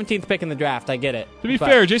he's your 17th pick in the draft. I get it. To be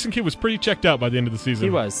fair, Jason Kidd was pretty checked out by the end of the season.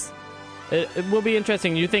 He was. It will be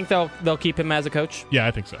interesting. You think they'll keep him as a coach? Yeah,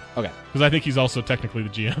 I think so. Okay. Because I think he's also technically the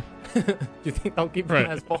GM. Do you think they'll keep him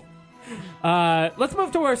as both? Let's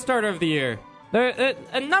move to our starter of the year. There are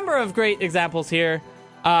a number of great examples here.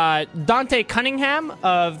 Dante Cunningham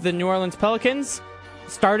of the New Orleans Pelicans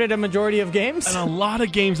started a majority of games. And a lot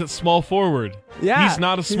of games at small forward. Yeah, he's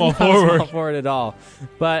not a small not forward. a small forward at all.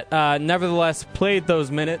 But nevertheless, played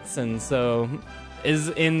those minutes, and so is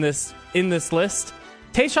in this list.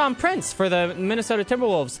 Tayshaun Prince for the Minnesota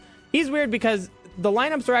Timberwolves. He's weird because the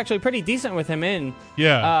lineups are actually pretty decent with him in.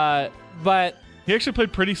 Yeah. But he actually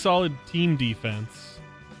played pretty solid team defense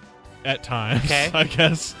at times, Okay. I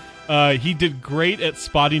guess. He did great at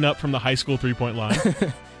spotting up from the high school three-point line.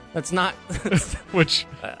 that's not. Which,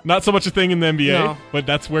 not so much a thing in the NBA, No. but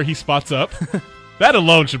that's where he spots up. That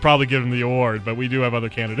alone should probably give him the award, but we do have other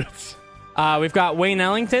candidates. We've got Wayne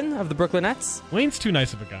Ellington of the Brooklyn Nets. Wayne's too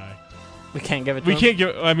nice of a guy. We can't give it to We him. can't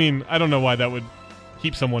give... I mean, I don't know why that would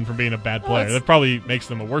keep someone from being a bad player. it's- That probably makes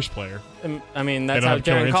them a worse player. I mean, that's don't how have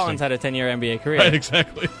killer Darren Collins instinct. had a 10-year NBA career. Right,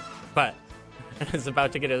 exactly. But is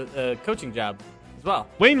about to get a coaching job as well.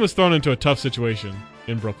 Wayne was thrown into a tough situation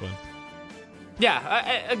in Brooklyn. Yeah,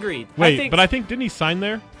 I agreed. Wait, but I think... Didn't he sign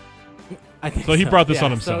there? I think So he brought this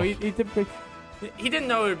on So himself. he didn't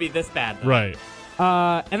know it would be this bad, though. Right.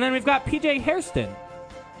 And then we've got PJ Hairston.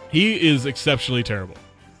 He is exceptionally terrible.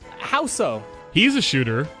 How so? He's a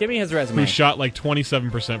shooter Give me his resume. who shot like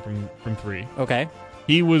 27% from three. Okay.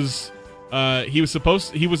 He was a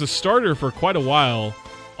starter for quite a while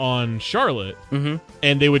on Charlotte,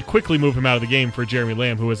 and they would quickly move him out of the game for Jeremy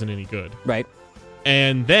Lamb, who wasn't any good. Right.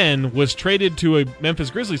 And then was traded to a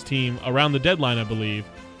Memphis Grizzlies team around the deadline, I believe,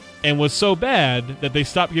 and was so bad that they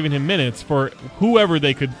stopped giving him minutes for whoever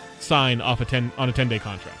they could sign on a 10-day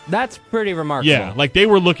contract. That's pretty remarkable. Yeah, like they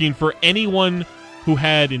were looking for anyone who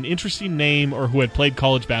had an interesting name or who had played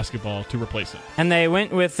college basketball to replace him. And they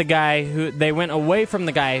went with the guy they went away from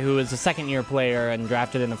the guy who was a second-year player and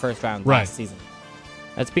drafted in the first round last season.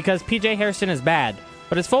 That's because PJ Hairston is bad.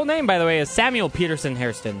 But his full name, by the way, is Samuel Peterson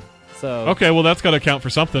Hairston. So Okay, well that's got to count for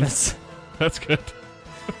something. that's That's good.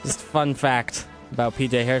 just a fun fact about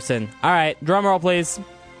PJ Hairston. All right, drum roll, please.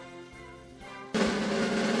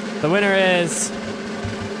 The winner is...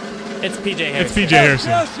 It's PJ Hairston. It's PJ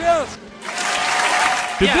Hairston.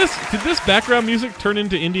 Yes. Did this background music turn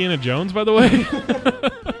into Indiana Jones, by the way?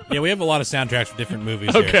 Yeah, we have a lot of soundtracks for different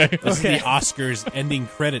movies Okay. here. This Okay. is the Oscars ending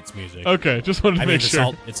credits music. Okay, just wanted to I mean, make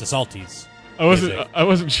sure. it's the Salties. I wasn't. music. I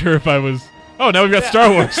wasn't sure if I was. Oh, now we've got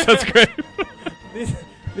Star Wars. That's great.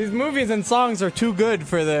 These movies and songs are too good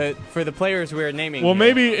for the players we're naming. Well, here.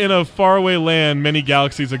 maybe in a faraway land many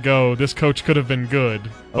galaxies ago, this coach could have been good.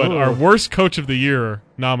 But Oh. our worst coach of the year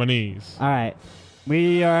nominees. All right.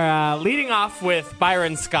 We are leading off with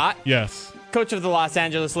Byron Scott, Yes. coach of the Los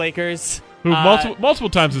Angeles Lakers. Who multiple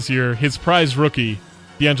times this year, his prize rookie,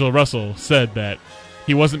 D'Angelo Russell, said that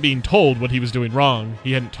he wasn't being told what he was doing wrong.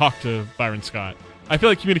 He hadn't talked to Byron Scott. I feel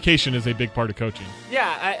like communication is a big part of coaching.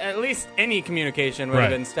 Yeah, at least any communication would have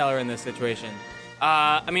Right. been stellar in this situation.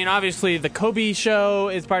 I mean, obviously, the Kobe show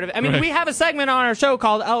is part of it. I mean, Right. we have a segment on our show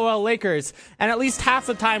called LOL Lakers, and at least half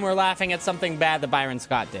the time we're laughing at something bad that Byron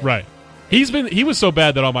Scott did. Right. He was so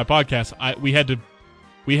bad that on my podcast, we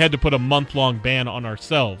had to put a month-long ban on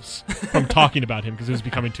ourselves from talking about him because it was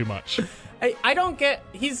becoming too much. I don't get...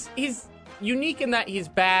 He's unique in that he's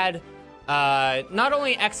bad, not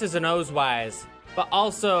only X's and O's wise, but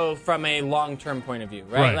also from a long-term point of view,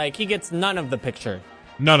 right? Right. Like, he gets none of the picture,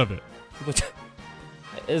 None of it. which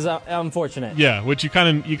is unfortunate. Yeah, which you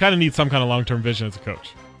kind of need some kind of long-term vision as a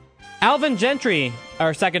coach. Alvin Gentry,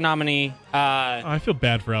 our second nominee. I feel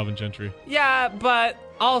bad for Alvin Gentry, Yeah, but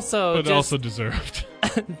also but just also deserved.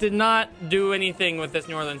 did not do anything with this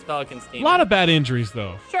New Orleans Pelicans team. A lot of bad injuries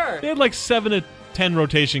though. Sure. They had like 7 to 10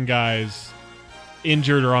 rotation guys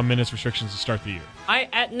injured or on minutes restrictions to start the year.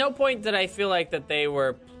 At no point did I feel like that they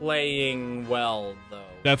were playing well, though.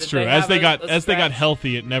 That's Did true. have They got stretch?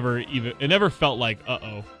 healthy, it never felt like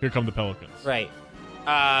here come the Pelicans. Right.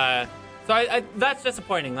 So that's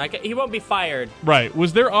disappointing. Like, he won't be fired. Right.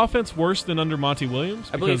 Was their offense worse than under Monty Williams?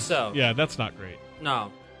 I believe Because, so. Yeah, that's not great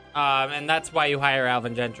No. And that's why you hire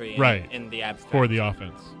Alvin Gentry in the abstract. for the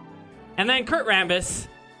offense. And then Kurt Rambis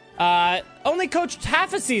only coached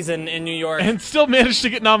half a season in New York. And still managed to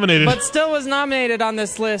get nominated. But still was nominated on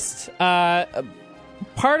this list.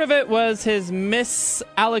 Part of it was his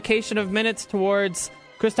misallocation of minutes towards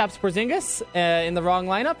Kristaps Porzingis in the wrong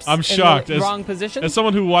lineups. I'm shocked. In the wrong positions. As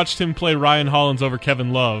someone who watched him play Ryan Hollins over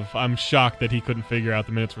Kevin Love, I'm shocked that he couldn't figure out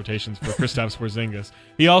the minutes rotations for Kristaps Porzingis.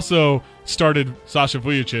 He also started Sasha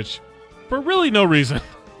Vujacic for really no reason.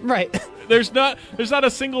 Right. There's not a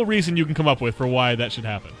single reason you can come up with for why that should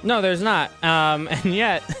happen. No, there's not. And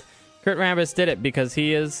yet, Kurt Rambis did it because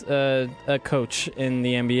he is a coach in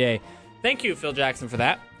the NBA. Thank you, Phil Jackson, for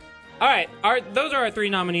that. All right, those are our 3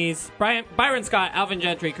 nominees. Byron Scott, Alvin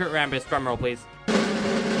Gentry, Kurt Rambis. Drum roll, please.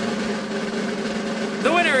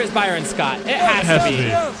 The winner is Byron Scott. It has to be.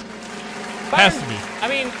 Has to be. I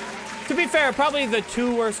mean, to be fair, probably the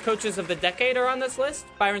 2 worst coaches of the decade are on this list,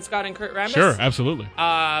 Byron Scott and Kurt Rambis. Sure, absolutely.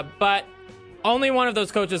 But only one of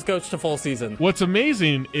those coaches coached a full season. What's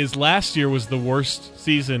amazing is last year was the worst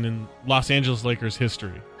season in Los Angeles Lakers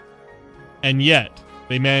history. And yet,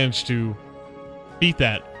 they managed to beat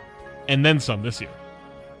that and then some this year.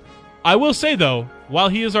 I will say, though, while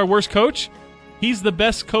he is our worst coach, he's the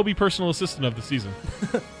best Kobe personal assistant of the season.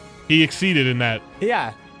 He exceeded in that.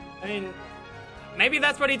 Yeah. I mean, maybe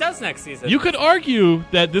that's what he does next season. You could argue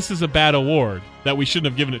that this is a bad award, that we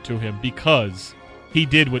shouldn't have given it to him because he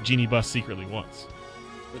did what Jeannie Buss secretly wants.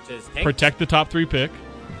 Which is protect the top 3 pick.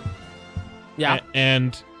 Yeah.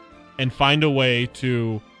 And find a way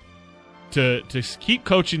to keep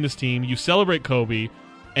coaching this team. You celebrate Kobe,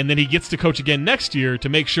 and then he gets to coach again next year to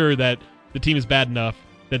make sure that the team is bad enough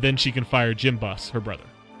that then she can fire Jim Buss, her brother.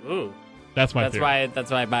 Ooh. That's my theory. That's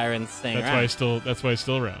why Byron's staying around. That's why he's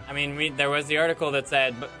still around. I mean, there was the article that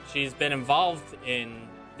said she's been involved in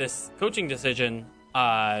this coaching decision,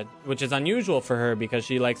 which is unusual for her because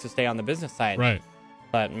she likes to stay on the business side. Right.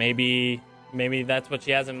 But maybe that's what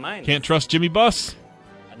she has in mind. Can't trust Jimmy Buss.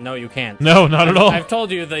 No, you can't. No, not at all. I've told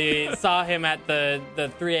you, they saw him at the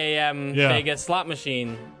 3 a.m. Vegas slot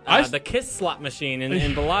machine, the Kiss slot machine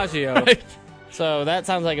in Bellagio. Right. So that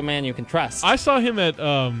sounds like a man you can trust. I saw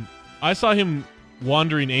him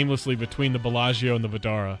wandering aimlessly between the Bellagio and the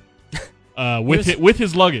Vidara, with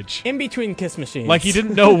his luggage in between Kiss machines, like he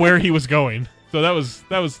didn't know where he was going. So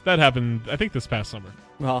that happened. I think this past summer.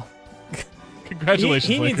 Well, congratulations.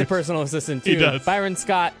 He needs a Lakers. personal assistant too. He does. Byron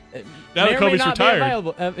Scott. Now that Kobe's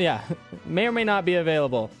retired, may or may not be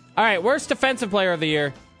available. All right, worst defensive player of the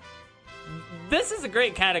year. This is a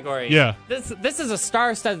great category. Yeah. This is a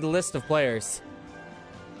star-studded list of players.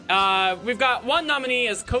 We've got one nominee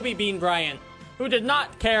as Kobe Bean Bryant, who did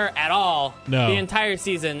not care at all the entire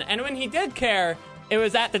season. And when he did care, it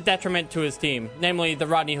was at the detriment to his team, namely the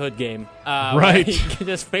Rodney Hood game. Right. He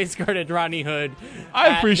just face-guarded Rodney Hood.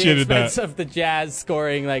 I appreciated that. At the expense of the Jazz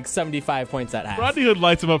scoring like 75 points at half. Rodney Hood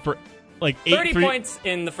lights him up for like 30 points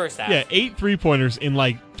in the first half. Yeah, 8 3-pointers in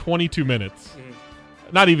like 22 minutes.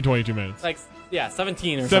 Mm-hmm. Not even 22 minutes.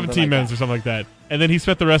 17 or 17 minutes or something like that. And then he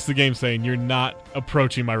spent the rest of the game saying, "You're not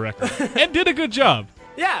approaching my record." And did a good job.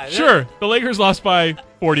 Yeah. Sure, the Lakers lost by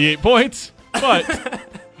 48 points,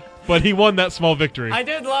 but he won that small victory. I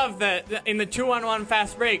did love that in the 2-on-1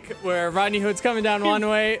 fast break where Rodney Hood's coming down one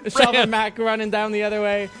way, Shelvin Mack running down the other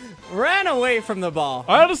way, ran away from the ball.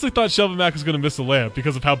 I honestly thought Shelvin Mack was going to miss a layup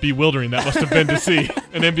because of how bewildering that must have been to see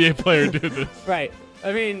an NBA player do this. Right.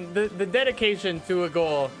 I mean, the dedication to a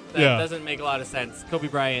goal that doesn't make a lot of sense. Kobe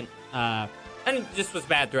Bryant, and it just was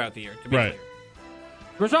bad throughout the year, to be clear.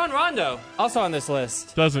 Rajon Rondo, also on this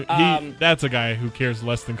list. That's a guy who cares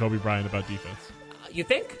less than Kobe Bryant about defense. You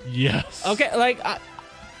think? Yes. Okay,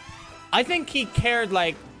 I think he cared,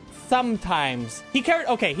 sometimes. He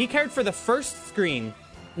cared for the first screen.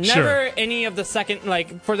 Never any of the second,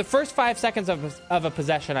 for the first 5 seconds of a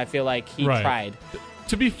possession, I feel like he tried.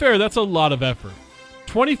 To be fair, that's a lot of effort.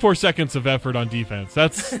 24 seconds of effort on defense.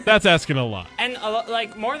 That's asking a lot. And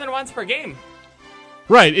more than once per game.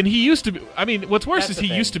 Right, and he used to be. I mean, what's worse is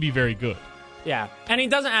he used to be very good. Yeah, and he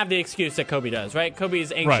doesn't have the excuse that Kobe does, right?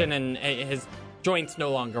 Kobe's ancient and his joints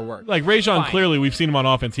no longer work. Like Rajon, clearly we've seen him on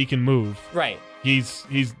offense. He can move. Right. He's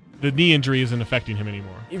the knee injury isn't affecting him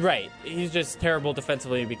anymore. Right. He's just terrible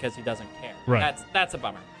defensively because he doesn't care. Right. That's a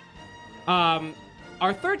bummer.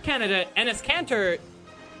 Our third candidate, Enes Kanter,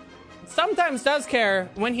 sometimes does care.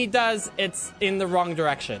 When he does, it's in the wrong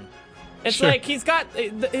direction. It's like he's got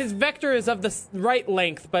his vector is of the right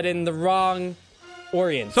length, but in the wrong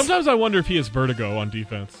orient. Sometimes I wonder if he has vertigo on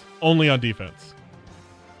defense, only on defense,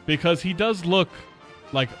 because he does look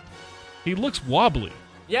like he looks wobbly.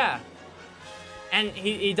 Yeah, and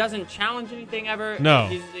he doesn't challenge anything ever. No,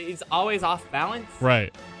 he's always off balance.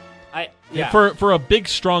 Right. For a big,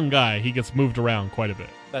 strong guy, he gets moved around quite a bit.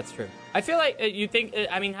 That's true. I feel like you think.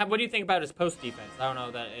 I mean, what do you think about his post defense? I don't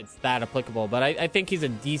know that it's that applicable, but I think he's a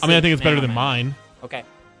decent. I mean, I think it's better than mine. Okay.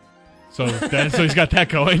 So he's got that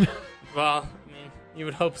going. Well, I mean, you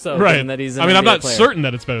would hope so. Right. That he's. I'm not certain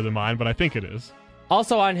that it's better than mine, but I think it is.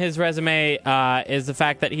 Also on his resume is the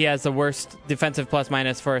fact that he has the worst defensive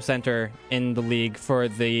plus-minus for a center in the league for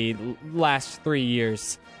the last 3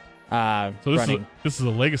 years. So this is a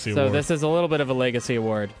legacy award. So this is a little bit of a legacy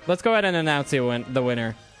award. Let's go ahead and announce the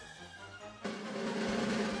winner.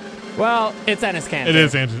 Well, it's Enes Kanter. It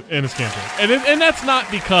is Enes Kanter. And that's not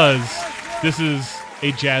because this is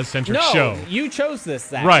a Jazz-centric No, show. you chose this,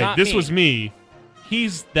 Zach. Right, not this me. was me.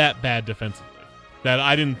 He's that bad defensively that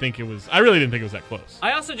I really didn't think it was that close.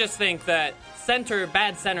 I also just think that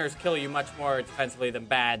bad centers kill you much more defensively than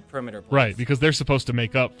bad perimeter players. Right, because they're supposed to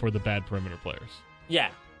make up for the bad perimeter players. Yeah.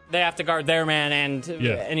 They have to guard their man and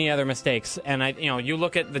any other mistakes. And you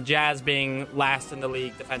look at the Jazz being last in the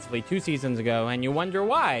league defensively 2 seasons ago, and you wonder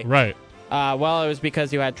why. Right. Well, it was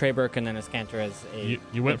because you had Trey Burke and Enes Kanter as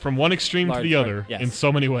you went from one extreme to the other in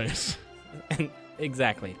so many ways.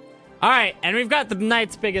 Exactly. All right, and we've got the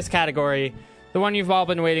night's biggest category, the one you've all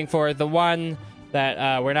been waiting for, the one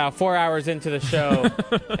that we're now 4 hours into the show,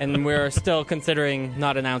 and we're still considering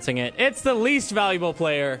not announcing it. It's the least valuable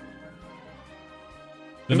player.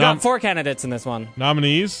 We've got 4 candidates in this one.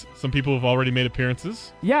 Nominees, some people have already made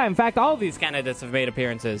appearances. Yeah, in fact, all of these candidates have made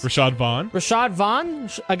appearances. Rashad Vaughn,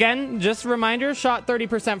 again, just a reminder, shot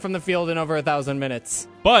 30% from the field in over 1,000 minutes.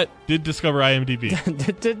 But did discover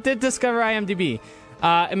IMDb. did discover IMDb.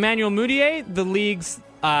 Emmanuel Mudiay, the league's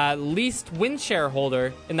least win share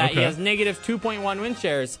holder, in that he has negative 2.1 win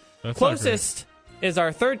shares. That's Closest is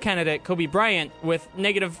our third candidate, Kobe Bryant, with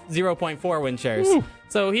negative 0.4 win shares. Ooh.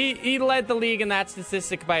 So he led the league in that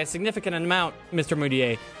statistic by a significant amount, Mr.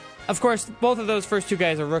 Mudiay. Of course, both of those first 2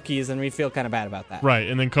 guys are rookies, and we feel kind of bad about that. Right,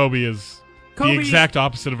 and then Kobe is the exact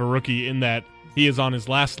opposite of a rookie in that he is on his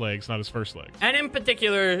last legs, not his first legs. And in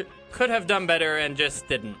particular, could have done better and just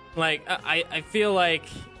didn't. Like, I feel like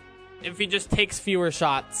if he just takes fewer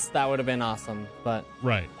shots, that would have been awesome. But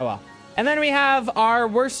right. Oh well. And then we have our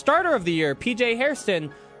worst starter of the year, PJ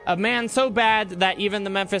Hairston, a man so bad that even the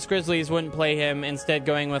Memphis Grizzlies wouldn't play him, instead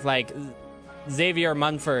going with like Xavier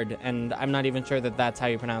Munford, and I'm not even sure that that's how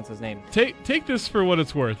you pronounce his name. Take this for what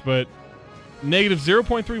it's worth, but negative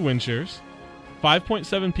 0.3 win shares,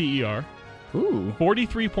 5.7 PER,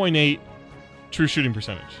 43.8 true shooting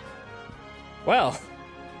percentage. Well,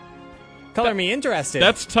 color me interested.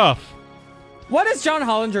 That's tough. What is John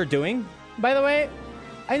Hollinger doing, by the way?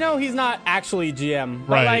 I know he's not actually GM,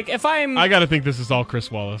 but right. like I gotta think this is all Chris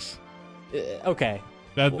Wallace. Okay.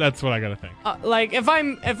 That's what I gotta think. Like if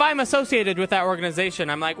I'm associated with that organization,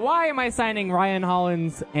 I'm like, why am I signing Ryan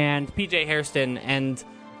Hollins and PJ Hairston and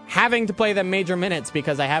having to play them major minutes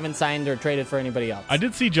because I haven't signed or traded for anybody else? I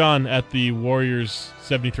did see John at the Warriors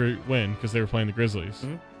 73 win because they were playing the Grizzlies,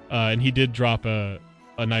 and he did drop a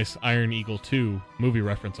nice Iron Eagle 2 movie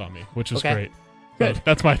reference on me, which was great. Good.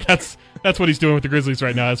 That's what he's doing with the Grizzlies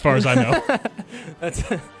right now, as far as I know. That's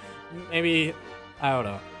maybe, I don't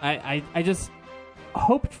know. I just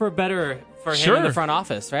hoped for better for him in the front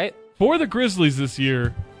office, right? For the Grizzlies this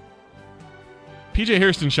year, PJ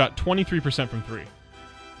Hairston shot 23% from 3.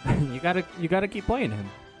 You gotta keep playing him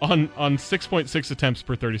on 6.6 attempts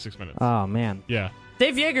per 36 minutes. Oh man, yeah.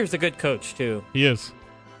 Dave Yeager's a good coach too. He is.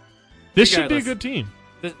 This should be a good team.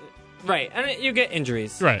 Right, and you get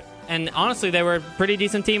injuries. Right. And honestly, they were a pretty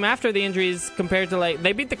decent team after the injuries compared to,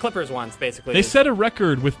 they beat the Clippers once, basically. They set a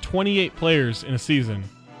record with 28 players in a season.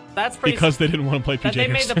 That's pretty... Because they didn't want to play PJ Hairston. That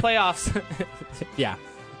they made the playoffs. Yeah.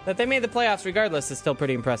 That they made the playoffs regardless is still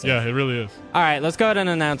pretty impressive. Yeah, it really is. All right, let's go ahead and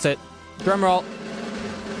announce it. Drum roll.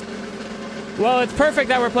 Well, it's perfect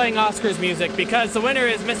that we're playing Oscars music because the winner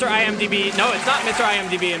is Mr. IMDb. No, it's not Mr.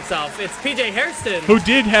 IMDb himself. It's PJ Hairston. Who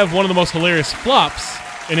did have one of the most hilarious flops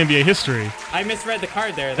in NBA history. I misread the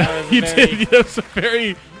card there. That was You did. That was a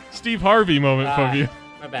very Steve Harvey moment from you.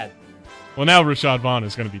 My bad. Well, now Rashad Vaughn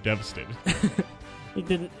is going to be devastated. He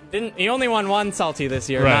didn't. He only won 1 Salty this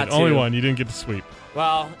year, right, not 2. Only 1. You didn't get to sweep.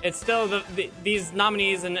 Well, it's still these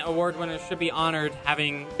nominees and award winners should be honored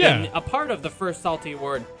having been a part of the first Salty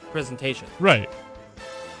Award presentation. Right.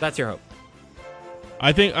 That's your hope.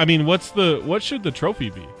 I mean, what should the trophy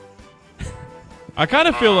be? I kind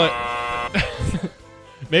of feel like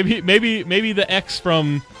maybe the X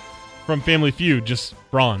from Family Feud just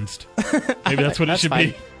bronzed. Maybe that's what it should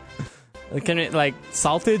be. Can it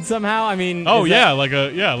salted somehow? I mean,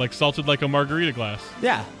 like salted like a margarita glass.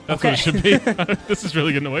 Yeah, that's what it should be. This is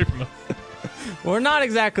really getting away from us. We're not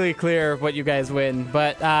exactly clear what you guys win,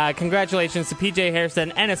 but congratulations to PJ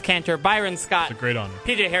Hairston, Enes Kanter, Byron Scott. It's a great honor.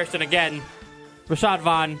 PJ Hairston again, Rashad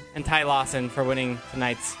Vaughn, and Ty Lawson for winning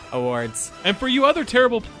tonight's awards. And for you other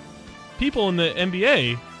terrible people in the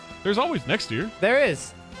NBA, there's always next year. There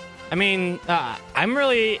is. I mean, I'm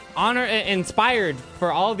really inspired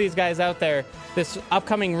for all of these guys out there. This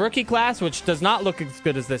upcoming rookie class, which does not look as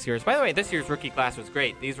good as this year's. By the way, this year's rookie class was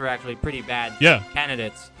great. These were actually pretty bad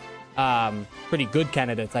candidates. Pretty good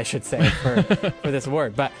candidates, I should say, for this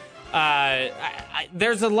award. But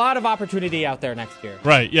there's a lot of opportunity out there next year.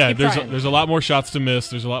 Right, yeah. Keep There's a lot more shots to miss.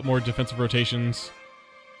 There's a lot more defensive rotations.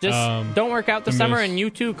 Just don't work out this summer, and you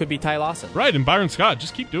too could be Ty Lawson. Right, and Byron Scott,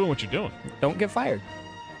 just keep doing what you're doing. Don't get fired.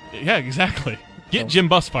 Yeah, exactly. Get Jim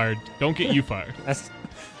Buss fired. Don't get you fired. That's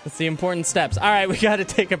the important steps. All right, we got to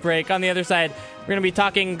take a break. On the other side, we're going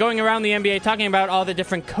to be going around the NBA, talking about all the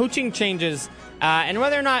different coaching changes and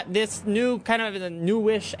whether or not this new kind of a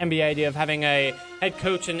newish NBA idea of having a head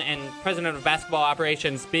coach and president of basketball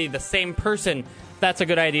operations be the same person, that's a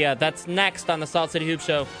good idea. That's next on the Salt City Hoop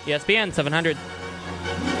Show, ESPN 700.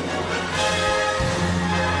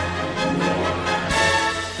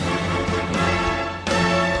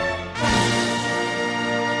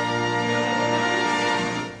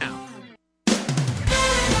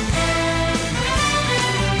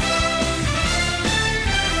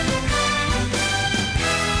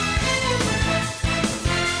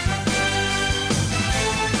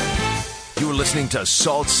 Listening to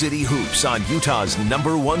Salt City Hoops on Utah's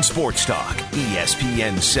 #1 sports talk,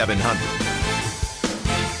 ESPN 700.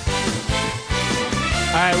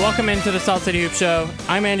 All right, welcome into the Salt City Hoop Show.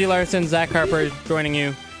 I'm Andy Larson, Zach Harper joining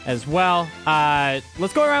you as well.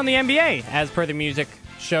 Let's go around the NBA as per the music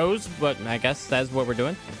shows, but I guess that's what we're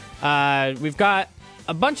doing. We've got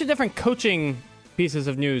a bunch of different coaching pieces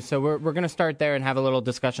of news, so we're going to start there and have a little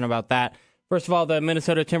discussion about that. First of all, the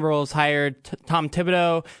Minnesota Timberwolves hired Tom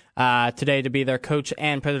Thibodeau today to be their coach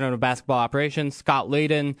and president of basketball operations. Scott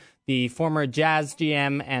Layden, the former Jazz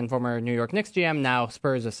GM and former New York Knicks GM, now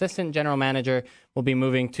Spurs assistant general manager, will be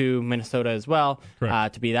moving to Minnesota as well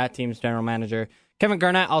to be that team's general manager. Kevin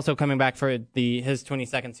Garnett also coming back for his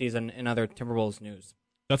 22nd season in other Timberwolves news.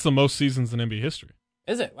 That's the most seasons in NBA history.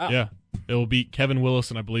 Is it? Wow. Yeah. It will beat Kevin Willis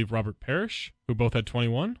and I believe Robert Parrish, who both had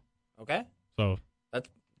 21. Okay. So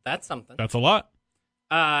that's something. That's a lot.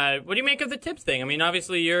 What do you make of the Tibbs thing? I mean,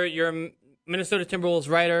 obviously you're a Minnesota Timberwolves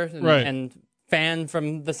writer and fan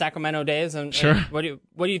from the Sacramento days. And what do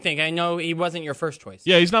you think? I know he wasn't your first choice.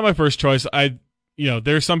 Yeah, he's not my first choice.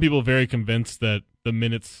 There's some people very convinced that the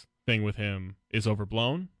minutes thing with him is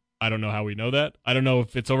overblown. I don't know how we know that. I don't know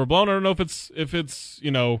if it's overblown. I don't know if it's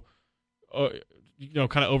kind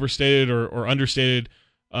of overstated or understated.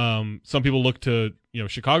 Some people look to,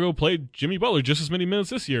 Chicago played Jimmy Butler just as many minutes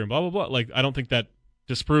this year and blah, blah, blah. Like, I don't think that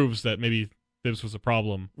disproves that maybe Thibs was a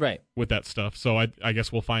problem with that stuff. So I guess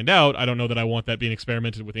we'll find out. I don't know that I want that being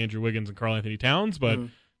experimented with Andrew Wiggins and Karl Anthony Towns, but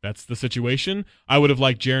that's the situation. I would have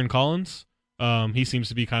liked Jaron Collins. He seems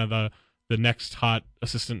to be kind of the next hot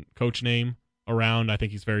assistant coach name around. I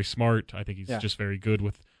think he's very smart. I think he's just very good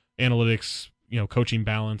with analytics, coaching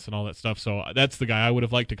balance and all that stuff. So that's the guy I would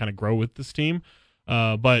have liked to kind of grow with this team.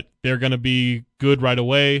 But they're going to be good right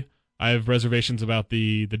away. I have reservations about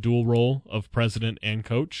the dual role of president and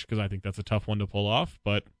coach because I think that's a tough one to pull off,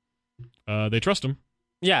 but they trust him.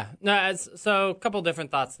 Yeah. No, so a couple different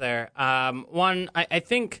thoughts there. One, I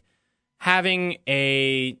think having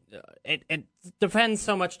it depends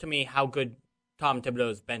so much to me how good Tom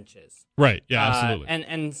Thibodeau's bench is. Right. Yeah, absolutely.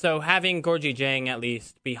 And so having Gorgie Jang at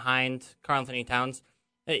least behind Karl Anthony Towns,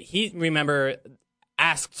 he, remember,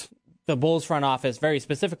 asked the Bulls front office very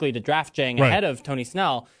specifically to draft Jang ahead of Tony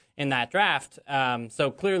Snell in that draft.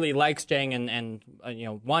 So clearly likes Jang and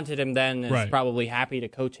wanted him then, is probably happy to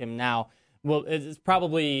coach him now. Well, is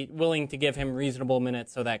probably willing to give him reasonable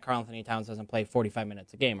minutes so that Karl Anthony Towns doesn't play 45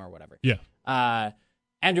 minutes a game or whatever. Yeah.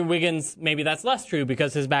 Andrew Wiggins, maybe that's less true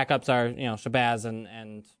because his backups are, Shabazz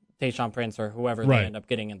and Tayshaun Prince or whoever they end up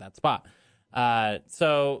getting in that spot.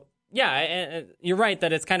 So, yeah, you're right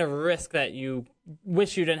that it's kind of a risk that you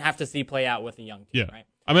wish you didn't have to see play out with a young team, right?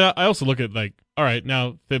 I mean, I also look at, all right,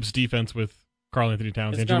 now Thibs' defense with Karl Anthony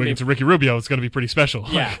Towns, Andrew Wiggins, and Ricky Rubio, it's going to be pretty special.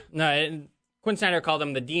 Yeah. Quinn Snyder called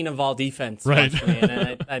him the dean of all defense. Right.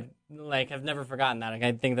 And I have never forgotten that.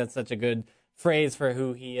 I think that's such a good phrase for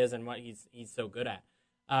who he is and what he's so good at.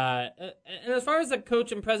 And as far as the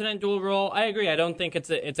coach and president dual role, I agree. I don't think it's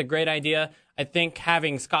a great idea. I think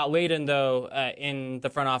having Scott Layden, though, in the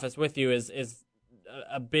front office with you is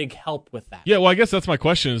a big help with that. Yeah, well, I guess that's my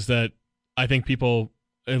question is that I think people,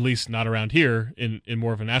 at least not around here, in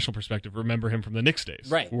more of a national perspective, remember him from the Knicks days.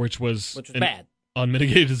 Right. Which was bad.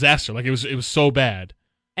 Unmitigated disaster. Like, it was so bad.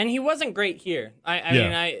 And he wasn't great here. I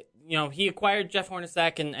mean, he acquired Jeff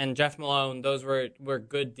Hornacek and Jeff Malone. Those were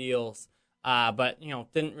good deals. But,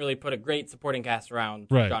 didn't really put a great supporting cast around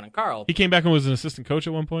John and Karl. He came back and was an assistant coach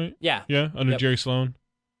at one point? Yeah. Yeah, under Jerry Sloan?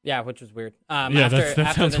 Yeah, which was weird.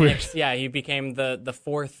 That sounds weird. Knicks, he became the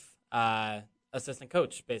fourth assistant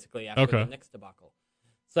coach, basically, after the Knicks debacle.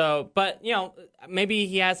 So, but, maybe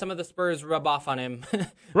he has some of the Spurs rub off on him.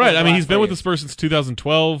 Right. I mean, he's been with the Spurs since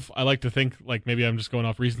 2012. I like to think, maybe I'm just going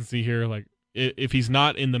off recency here. If he's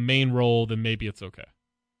not in the main role, then maybe it's okay.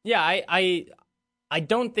 Yeah, I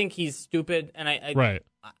don't think he's stupid, and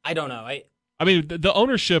I don't know. I mean, the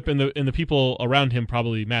ownership and the people around him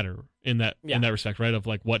probably matter in that respect, right? Of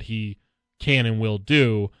like what he can and will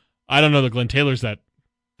do. I don't know that Glenn Taylor's that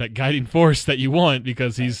guiding force that you want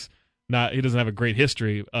because he doesn't have a great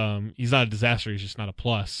history. He's not a disaster. He's just not a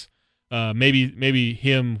plus. Maybe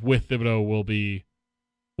him with Thibodeau will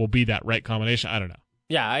be that right combination. I don't know.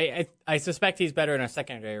 Yeah, I suspect he's better in a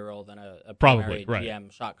secondary role than a Probably, primary right.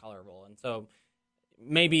 GM shot caller role, and so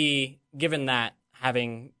maybe given that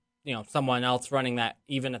having someone else running that,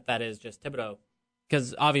 even if that is just Thibodeau,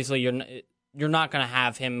 because obviously you're not going to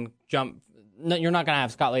have him jump. You're not going to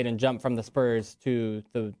have Scott Layden jump from the Spurs to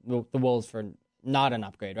the Wolves for not an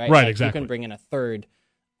upgrade, right? Right, like, exactly. You can bring in a third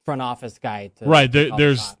front office guy to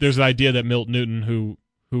There's an idea that Milt Newton, who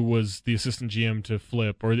was the assistant GM to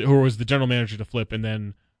Flip, or who was the general manager to Flip, and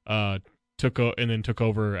then took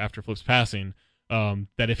over after Flip's passing.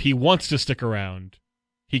 That if he wants to stick around,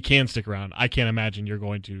 he can stick around. I can't imagine you're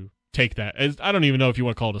going to take that. I don't even know if you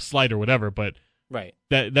want to call it a slight or whatever, but right.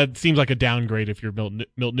 That seems like a downgrade if you're Milt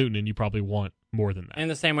Newton, and you probably want more than that. In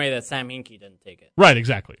the same way that Sam Hinkie didn't take it. Right,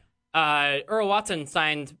 exactly. Earl Watson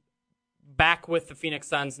signed back with the Phoenix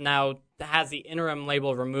Suns, now has the interim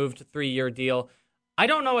label removed, 3-year deal. I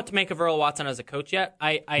don't know what to make of Earl Watson as a coach yet.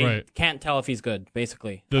 I can't tell if he's good,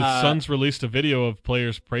 basically. The Suns released a video of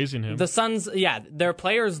players praising him. The Suns, their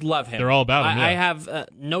players love him. They're all about him, I have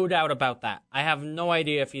no doubt about that. I have no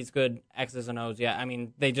idea if he's good X's and O's yet. I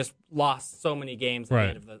mean, they just lost so many games at the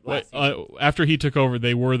end of the last season. After he took over,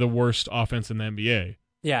 they were the worst offense in the NBA.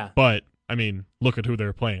 Yeah. But, I mean, look at who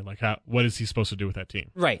they're playing. Like, what is he supposed to do with that team?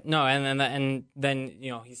 Right. No, and then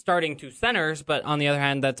he's starting 2 centers, but on the other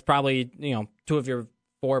hand, that's probably 2 of your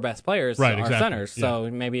 4 best players are centers. So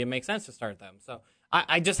maybe it makes sense to start them. So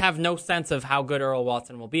I just have no sense of how good Earl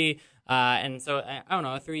Watson will be, and so I don't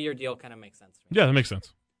know. A 3-year deal kind of makes sense to me. Yeah, that makes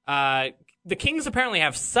sense. The Kings apparently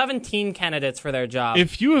have 17 candidates for their job.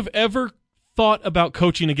 If you have ever thought about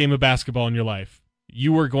coaching a game of basketball in your life,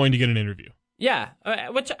 you are going to get an interview. Yeah,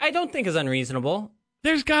 which I don't think is unreasonable.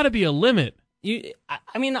 There's got to be a limit.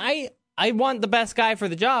 I want the best guy for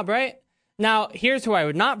the job, right? Now, here's who I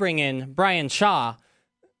would not bring in, Brian Shaw,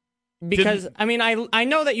 because, I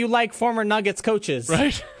know that you like former Nuggets coaches.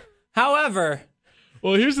 Right. However...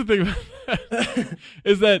 Well, here's the thing about that,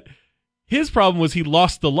 is that his problem was he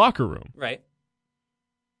lost the locker room. Right.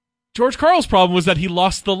 George Karl's problem was that he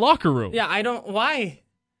lost the locker room. Yeah, why?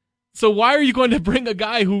 So why are you going to bring a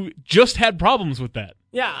guy who just had problems with that?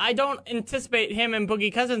 Yeah, I don't anticipate him and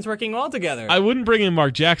Boogie Cousins working well together. I wouldn't bring in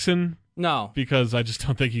Mark Jackson. No. Because I just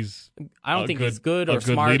don't think he's he's good or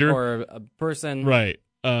smart leader. or a person. Right.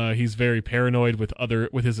 He's very paranoid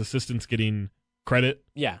with his assistants getting credit.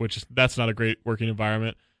 Yeah. That's not a great working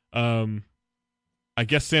environment. I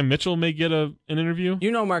guess Sam Mitchell may get an interview.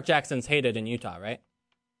 Mark Jackson's hated in Utah, right?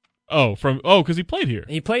 Because he played here.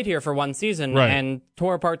 He played here for 1 season and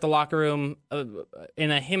tore apart the locker room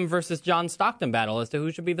in a him versus John Stockton battle as to who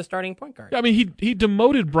should be the starting point guard. I mean, he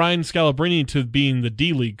demoted Brian Scalabrine to being the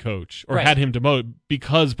D-League coach, or had him demoted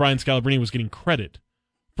because Brian Scalabrine was getting credit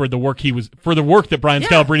for the work that Brian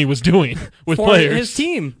Scalabrine was doing with for players. His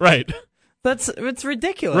team. Right. It's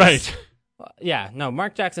ridiculous. Right. Yeah, no,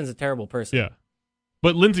 Mark Jackson's a terrible person. Yeah.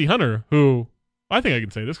 But Lindsey Hunter, who I think I can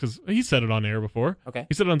say this because he said it on air before. Okay.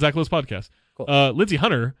 He said it on Zach Lowe's podcast. Cool. Lindsey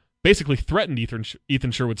Hunter basically threatened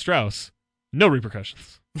Ethan Sherwood-Strauss. No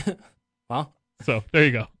repercussions. Well. So there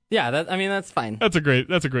you go. Yeah, that's fine. That's a great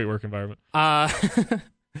work environment.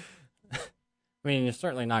 You're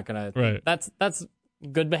certainly not gonna. Right. That's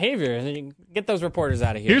good behavior. Get those reporters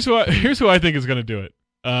out of here. Here's who I think is going to do it.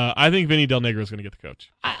 I think Vinny Del Negro is going to get the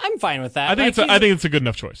coach. I'm fine with that. I think it's a good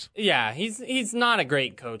enough choice. Yeah, he's not a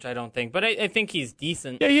great coach, I don't think, but I think he's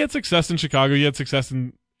decent. Yeah, he had success in Chicago. He had success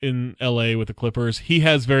in L.A. with the Clippers. He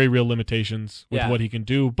has very real limitations with what he can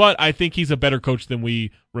do, but I think he's a better coach than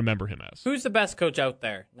we remember him as. Who's the best coach out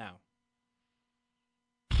there now?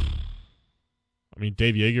 I mean,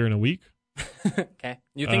 Dave Yeager in a week. Okay.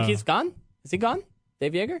 You think he's gone? Is he gone?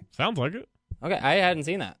 Dave Yeager? Sounds like it. Okay, I hadn't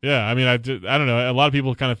seen that. Yeah, I mean, I don't know. A lot of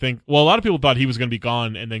people kind of think. Well, a lot of people thought he was going to be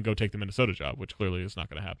gone and then go take the Minnesota job, which clearly is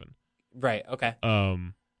not going to happen. Right. Okay. I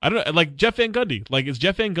don't know. Like Jeff Van Gundy. Like, is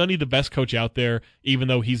Jeff Van Gundy the best coach out there, even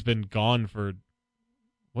though he's been gone for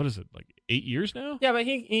what is it, like 8 years now? Yeah, but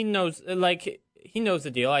he knows. He knows the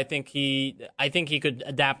deal. I think he could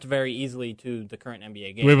adapt very easily to the current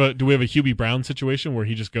NBA game. Do we have a Hubie Brown situation where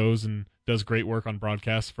he just goes and does great work on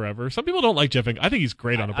broadcasts forever? Some people don't like Jeff Van Gundy. I think he's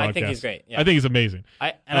great on a broadcast. I think he's great. Yeah. I think he's amazing.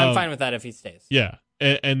 I'm fine with that if he stays. Yeah,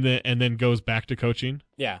 and then goes back to coaching.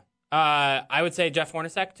 Yeah. I would say Jeff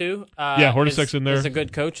Hornacek too. Hornacek's in there. Is a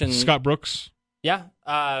good coach, and Scott Brooks. Yeah,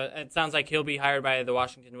 it sounds like he'll be hired by the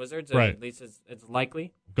Washington Wizards. Right. At least it's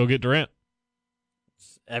likely. Go get Durant.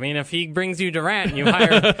 I mean, if he brings you Durant, you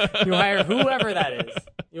hire whoever that is.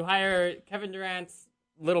 You hire Kevin Durant's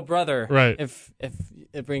little brother. Right. If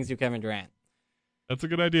it brings you Kevin Durant. That's a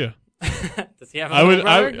good idea. Does he have a little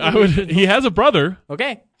brother? I would. He has a brother.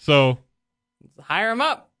 Okay. So Hire him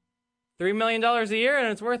up. $3 million a year, and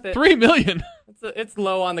it's worth it. $3 million. It's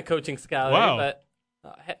low on the coaching scale. Wow. But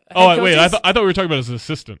Wait. I thought we were talking about as an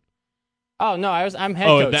assistant. Oh no, I'm head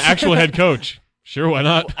coach. Oh, the actual head coach. Sure, why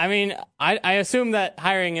not? I mean, I assume that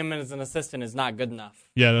hiring him as an assistant is not good enough.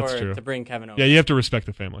 Yeah, that's true. To bring Kevin over. Yeah, you have to respect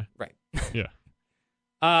the family. Right. Yeah.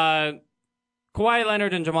 Kawhi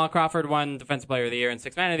Leonard and Jamal Crawford won Defensive Player of the Year and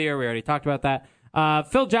Sixth Man of the Year. We already talked about that.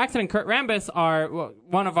 Phil Jackson and Kurt Rambis are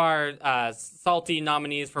one of our salty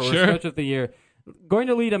nominees for Worst Coach of the Year. Going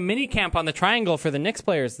to lead a mini camp on the Triangle for the Knicks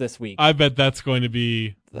players this week. I bet that's going to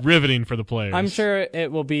be riveting for the players. I'm sure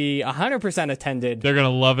it will be 100% attended. They're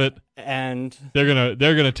going to love it, and they're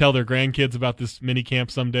gonna tell their grandkids about this mini camp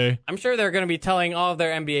someday. I'm sure they're going to be telling all of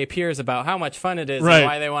their NBA peers about how much fun it is Right. and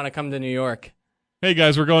why they want to come to New York. Hey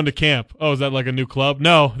guys, we're going to camp. Oh, is that like a new club?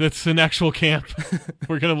 No, that's an actual camp.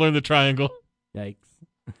 We're going to learn the triangle.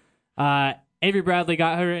 Yikes. Avery Bradley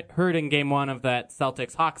got hurt in Game 1 of that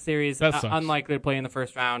Celtics-Hawks series. That sucks. Unlikely to play in the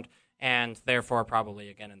first round, and therefore probably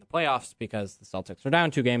again in the playoffs because the Celtics are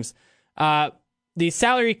down 2 games. The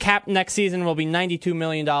salary cap next season will be $92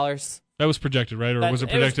 million. That was projected, right? Or was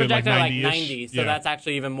it projected like 90-ish? 90, so that's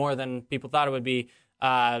actually even more than people thought it would be,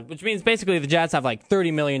 which means basically the Jazz have like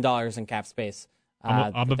 $30 million in cap space.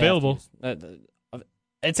 I'm available.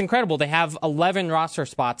 It's incredible. They have 11 roster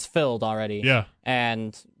spots filled already. Yeah.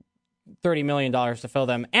 And $30 million to fill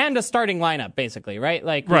them, and a starting lineup, basically, right?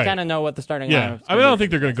 Like, we kind of know what the starting lineup is. I mean, I don't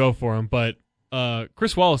think they're going to go for him, but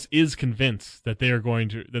Chris Wallace is convinced that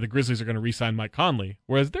that the Grizzlies are going to re-sign Mike Conley,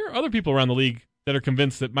 whereas there are other people around the league that are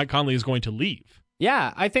convinced that Mike Conley is going to leave.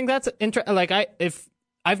 Yeah, I think that's interesting. Like,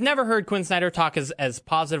 I've never heard Quinn Snyder talk as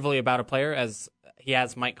positively about a player as he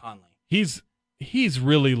has Mike Conley. He's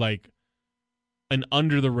really like an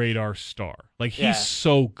under the radar star. Like, he's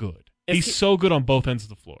so good. He's so good on both ends of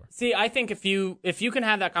the floor. See, I think if you can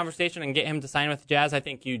have that conversation and get him to sign with the Jazz, I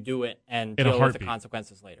think you do it and in deal with the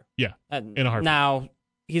consequences later. Yeah, in a heartbeat. Now,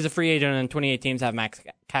 he's a free agent and 28 teams have max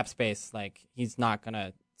cap space. Like, he's not going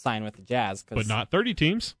to sign with the Jazz. But not 30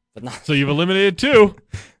 teams. But not. So you've eliminated 2.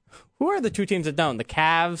 Who are the 2 teams that don't? The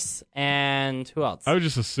Cavs and who else? I would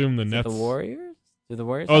just assume the Nets. The Warriors? Do the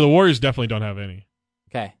Warriors? Oh, the Warriors definitely don't have any.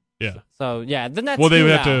 Okay. Yeah. So the Nets. Well, they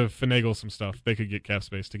would have to finagle some stuff. They could get cap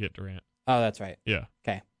space to get Durant. Oh, that's right. Yeah.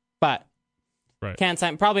 Okay. But can't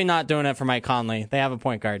sign. Probably not doing it for Mike Conley. They have a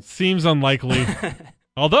point guard. Seems unlikely.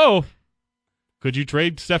 Although, could you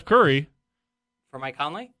trade Steph Curry for Mike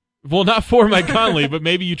Conley? Well, not for Mike Conley, but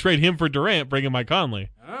maybe you trade him for Durant, bring in Mike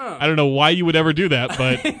Conley. Oh. I don't know why you would ever do that,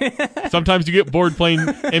 but sometimes you get bored playing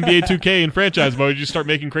NBA 2K in franchise mode. You just start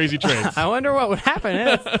making crazy trades. I wonder what would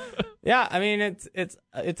happen. Yeah, I mean, it's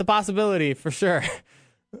a possibility for sure.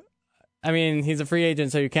 I mean, he's a free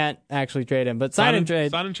agent, so you can't actually trade him. But sign and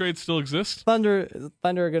trade still exist. Thunder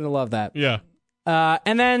are gonna love that. Yeah.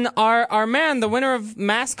 And then our man, the winner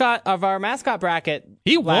of our mascot bracket,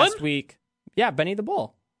 he won last week. Yeah, Benny the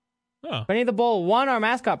Bull. Oh. Benny the Bull won our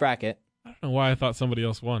mascot bracket. I don't know why I thought somebody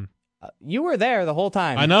else won. You were there the whole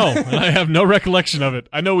time. I know, and I have no recollection of it.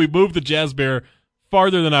 I know we moved the Jazz Bear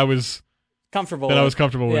farther than I was comfortable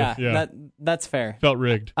with. Yeah. That's fair. Felt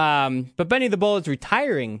rigged. But Benny the Bull is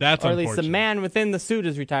retiring. That's or at least the man within the suit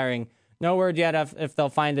is retiring. No word yet if they'll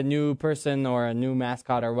find a new person or a new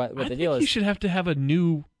mascot or what the deal is. You should have to have a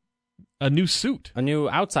new suit. A new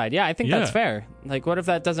outside. Yeah, I think that's fair. Like, what if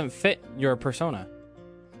that doesn't fit your persona?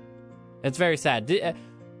 It's very sad.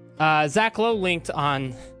 Zach Lowe linked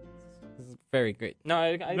on... This is very great.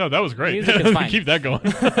 No, that was great. Music is fine. Keep that going.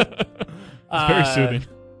 It's very soothing.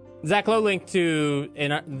 Zach Lowe linked to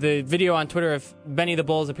the video on Twitter of Benny the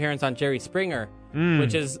Bull's appearance on Jerry Springer,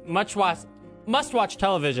 which is must-watch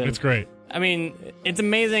television. It's great. I mean, it's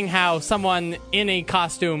amazing how someone in a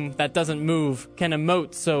costume that doesn't move can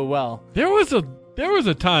emote so well. There was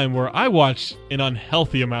a time where I watched an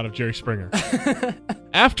unhealthy amount of Jerry Springer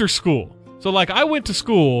after school. So, like, I went to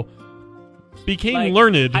school, became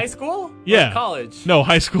learned. High school? Yeah. Or college? No,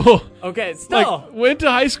 high school. Okay, still. Went to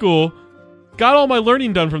high school, got all my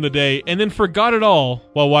learning done from the day, and then forgot it all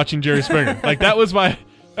while watching Jerry Springer. that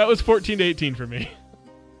was 14 to 18 for me.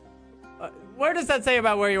 Where does that say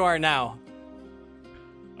about where you are now?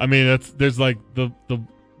 I mean, there's like the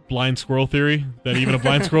blind squirrel theory that even a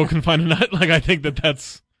blind squirrel can find a nut. Like, I think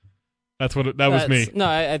that's what that was me. No,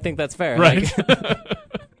 I think that's fair. Right.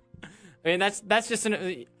 I mean, that's just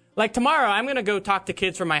like tomorrow. I'm going to go talk to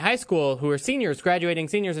kids from my high school who are seniors, graduating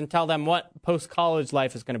seniors, and tell them what post-college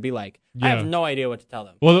life is going to be like. I have no idea what to tell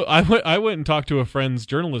them. Well, I went and talked to a friend's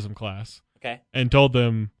journalism class. Okay. And told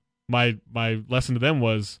them my lesson to them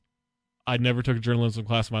was, I never took a journalism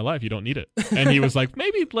class in my life. You don't need it. And he was like,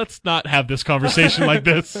 maybe let's not have this conversation like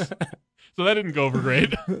this. So that didn't go over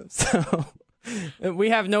great. So we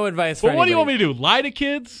have no advice for But what do you want anybody. me to do? Lie to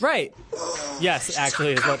kids? Right. Yes,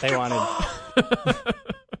 actually is what they wanted.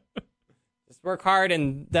 Just work hard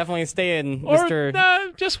and definitely stay in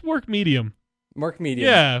Mr. Just work medium. Work medium.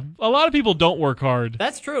 Yeah. A lot of people don't work hard.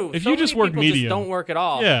 That's true. If So you just many work people medium. just don't work at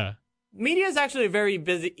all. Yeah. Media is actually a very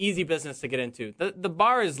easy business to get into. The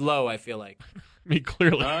bar is low, I feel like. I mean,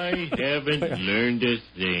 clearly. I haven't learned a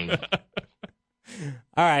thing.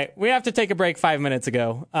 All right, we have to take a break 5 minutes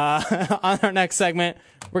ago. On our next segment,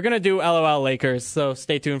 we're going to do LOL Lakers, so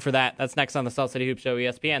stay tuned for that. That's next on the Salt City Hoop Show,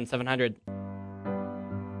 ESPN 700.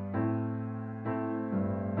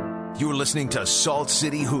 You're listening to Salt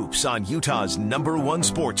City Hoops on Utah's #1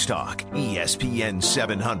 sports talk, ESPN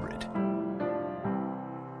 700.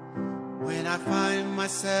 When I find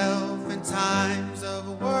myself in times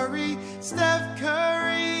of worry, Steph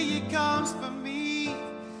Curry, he comes for me.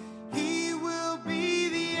 He will be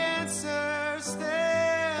the answer,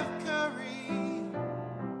 Steph Curry.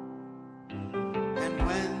 And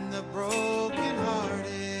when the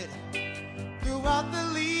broken-hearted throughout the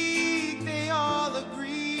league, they all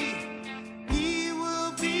agree, he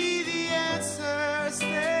will be the answer,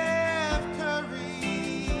 Steph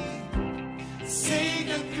Curry. Sing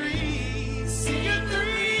a three, sing a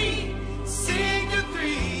three, sing a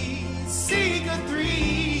three, sing a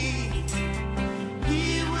three.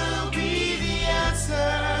 He will be the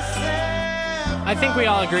answer, Steph. I think we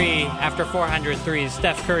all agree after 400 threes,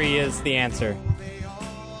 Steph Curry is the answer.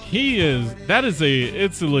 He is.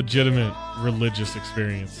 It's a legitimate religious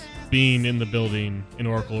experience being in the building in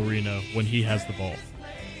Oracle Arena when he has the ball.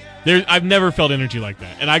 I've never felt energy like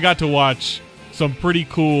that. And I got to watch some pretty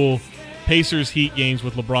cool Pacers Heat games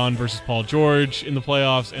with LeBron versus Paul George in the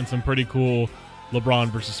playoffs and some pretty cool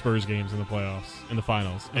LeBron versus Spurs games in the playoffs, in the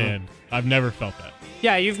finals. And I've never felt that.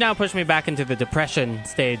 Yeah, you've now pushed me back into the depression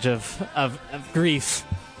stage of grief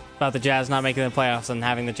about the Jazz not making the playoffs and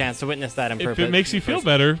having the chance to witness that in If person. it makes you feel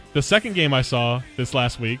better, the second game I saw this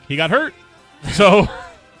last week, he got hurt. So,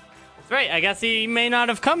 That's right. I guess he may not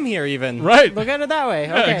have come here even. Right. Look at it that way.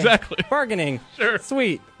 Yeah, Okay. exactly. Bargaining. Sure.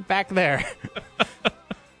 Sweet. Back there.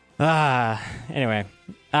 Anyway.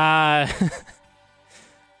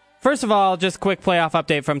 First of all, just quick playoff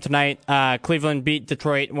update from tonight. Cleveland beat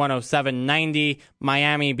Detroit 107-90.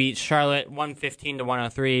 Miami beat Charlotte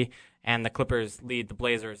 115-103. And the Clippers lead the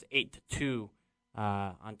Blazers 8-2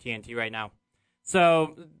 on TNT right now.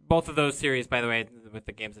 So both of those series, by the way, with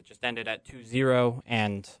the games that just ended at 2-0,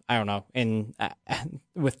 and I don't know,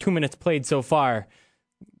 with 2 minutes played so far,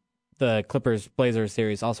 the Clippers-Blazers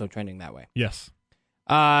series also trending that way. yes.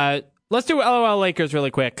 Let's do LOL Lakers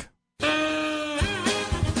really quick.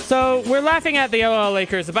 So we're laughing at the LOL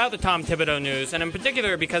Lakers about the Tom Thibodeau news, and in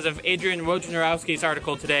particular because of Adrian Wojnarowski's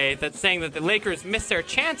article today that's saying that the Lakers missed their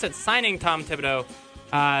chance at signing Tom Thibodeau,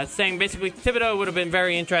 saying basically Thibodeau would have been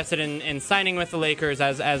very interested in signing with the Lakers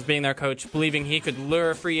as being their coach, believing he could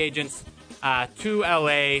lure free agents to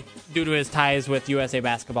LA due to his ties with USA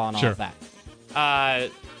Basketball and all of that.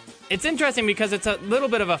 It's interesting because it's a little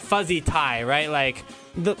bit of a fuzzy tie, right? Like,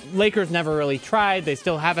 the Lakers never really tried. They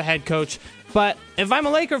still have a head coach. But if I'm a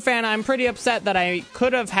Laker fan, I'm pretty upset that I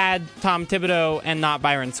could have had Tom Thibodeau and not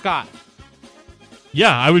Byron Scott.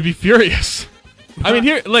 Yeah, I would be furious. I mean,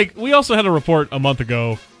 here, like, we also had a report a month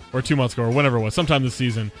ago, or 2 months ago, or whenever it was, sometime this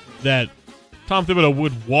season, that Tom Thibodeau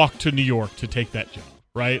would walk to New York to take that job,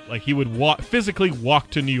 right? Like, he would physically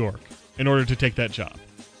walk to New York in order to take that job.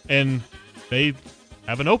 And they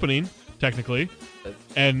have an opening, technically,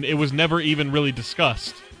 and it was never even really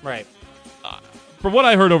discussed. Right. From what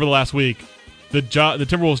I heard over the last week, the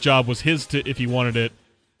Timberwolves job was his if he wanted it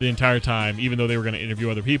the entire time, even though they were going to interview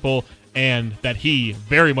other people, and that he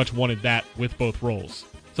very much wanted that with both roles.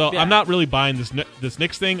 So Yeah. I'm not really buying this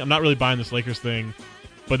Knicks thing. I'm not really buying this Lakers thing,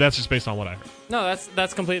 but that's just based on what I heard. No,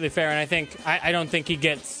 that's completely fair, and I think I don't think he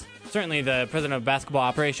gets certainly the president of basketball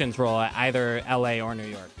operations role at either LA or New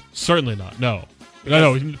York. Certainly not. No.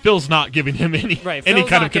 No, Phil's not giving him any Right, any Phil's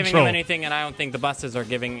kind not of giving control. him anything, and I don't think the buses are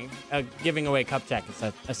giving away cup check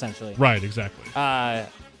essentially. Right, exactly. I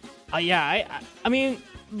mean,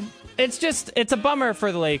 it's a bummer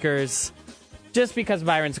for the Lakers, just because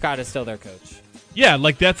Byron Scott is still their coach. Yeah,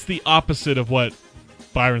 like that's the opposite of what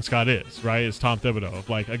Byron Scott is, right? Is Tom Thibodeau,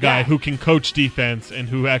 like a guy Yeah. who can coach defense and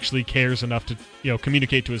who actually cares enough to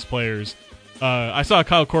communicate to his players. I saw a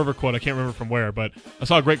Kyle Korver quote. I can't remember from where, but I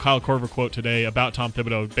saw a great Kyle Korver quote today about Tom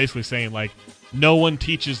Thibodeau, basically saying like, no one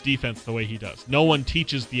teaches defense the way he does. No one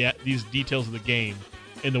teaches these details of the game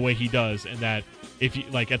in the way he does, and that if you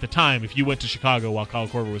like at the time, if you went to Chicago while Kyle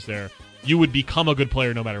Korver was there, you would become a good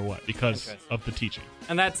player no matter what because of the teaching.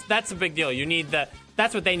 And that's a big deal. You need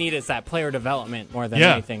that's what they need is that player development more than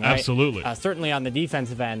Yeah, anything, right? absolutely. Certainly on the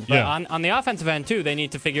defensive end, but Yeah. on the offensive end too, they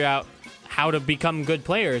need to figure out how to become good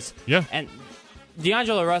players. Yeah. And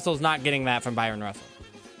D'Angelo Russell's not getting that from Byron Scott.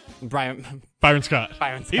 Byron Scott.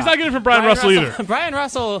 He's not getting it from Brian Russell either. Brian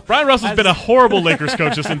Russell's been a horrible Lakers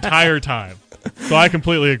coach this entire time. So I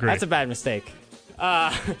completely agree. That's a bad mistake.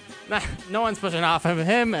 No one's pushing off of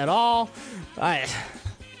him at all.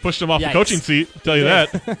 Pushed him off the Yikes. coaching seat, I'll tell you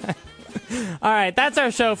that. All right, that's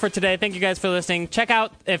our show for today. Thank you guys for listening. Check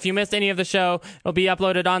out, if you missed any of the show, it'll be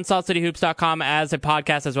uploaded on saltcityhoops.com as a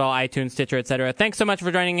podcast as well, iTunes, Stitcher, etc. Thanks so much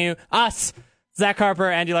for joining us. Zach Harper,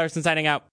 Andy Larson signing out.